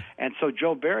show. And so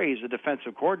Joe Barry is the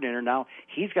defensive coordinator now.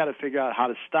 He's got to figure out how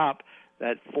to stop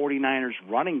that 49ers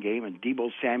running game and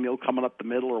Deebo Samuel coming up the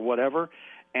middle or whatever.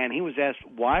 And he was asked,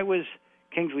 why was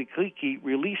Kingsley Keke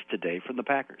released today from the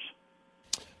Packers?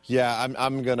 Yeah,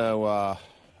 I'm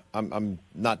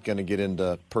not gonna get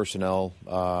into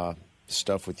personnel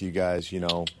stuff with you guys.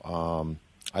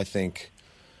 I think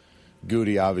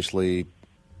Goody obviously,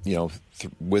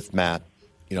 with Matt,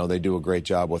 they do a great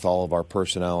job with all of our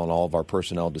personnel and all of our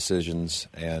personnel decisions.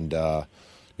 And,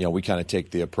 we kind of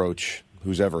take the approach,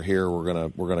 who's ever here, we're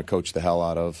gonna coach the hell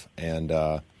out of. And,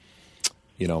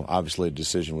 obviously a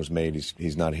decision was made.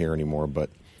 He's not here anymore, but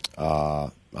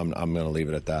I'm going to leave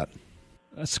it at that.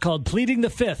 That's called pleading the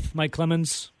fifth, Mike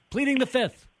Clemens. Pleading the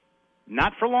fifth.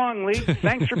 Not for long, Lee.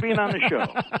 Thanks for being on the show.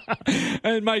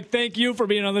 And, Mike, thank you for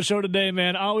being on the show today,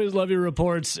 man. I always love your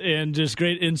reports and just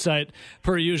great insight,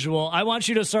 per usual. I want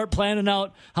you to start planning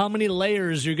out how many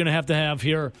layers you're going to have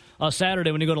here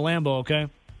Saturday when you go to Lambeau, okay?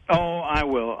 Oh, I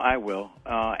will.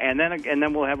 And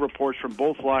then we'll have reports from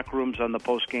both locker rooms on the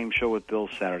post-game show with Bill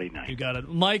Saturday night. You got it.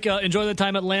 Mike, enjoy the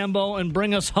time at Lambeau and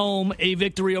bring us home a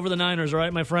victory over the Niners, all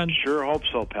right, my friend? Sure hope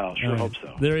so, pal. Sure hope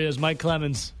so. There he is, Mike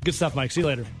Clemens. Good stuff, Mike. See you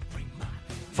later.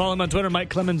 Follow him on Twitter, Mike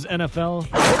Clemens NFL.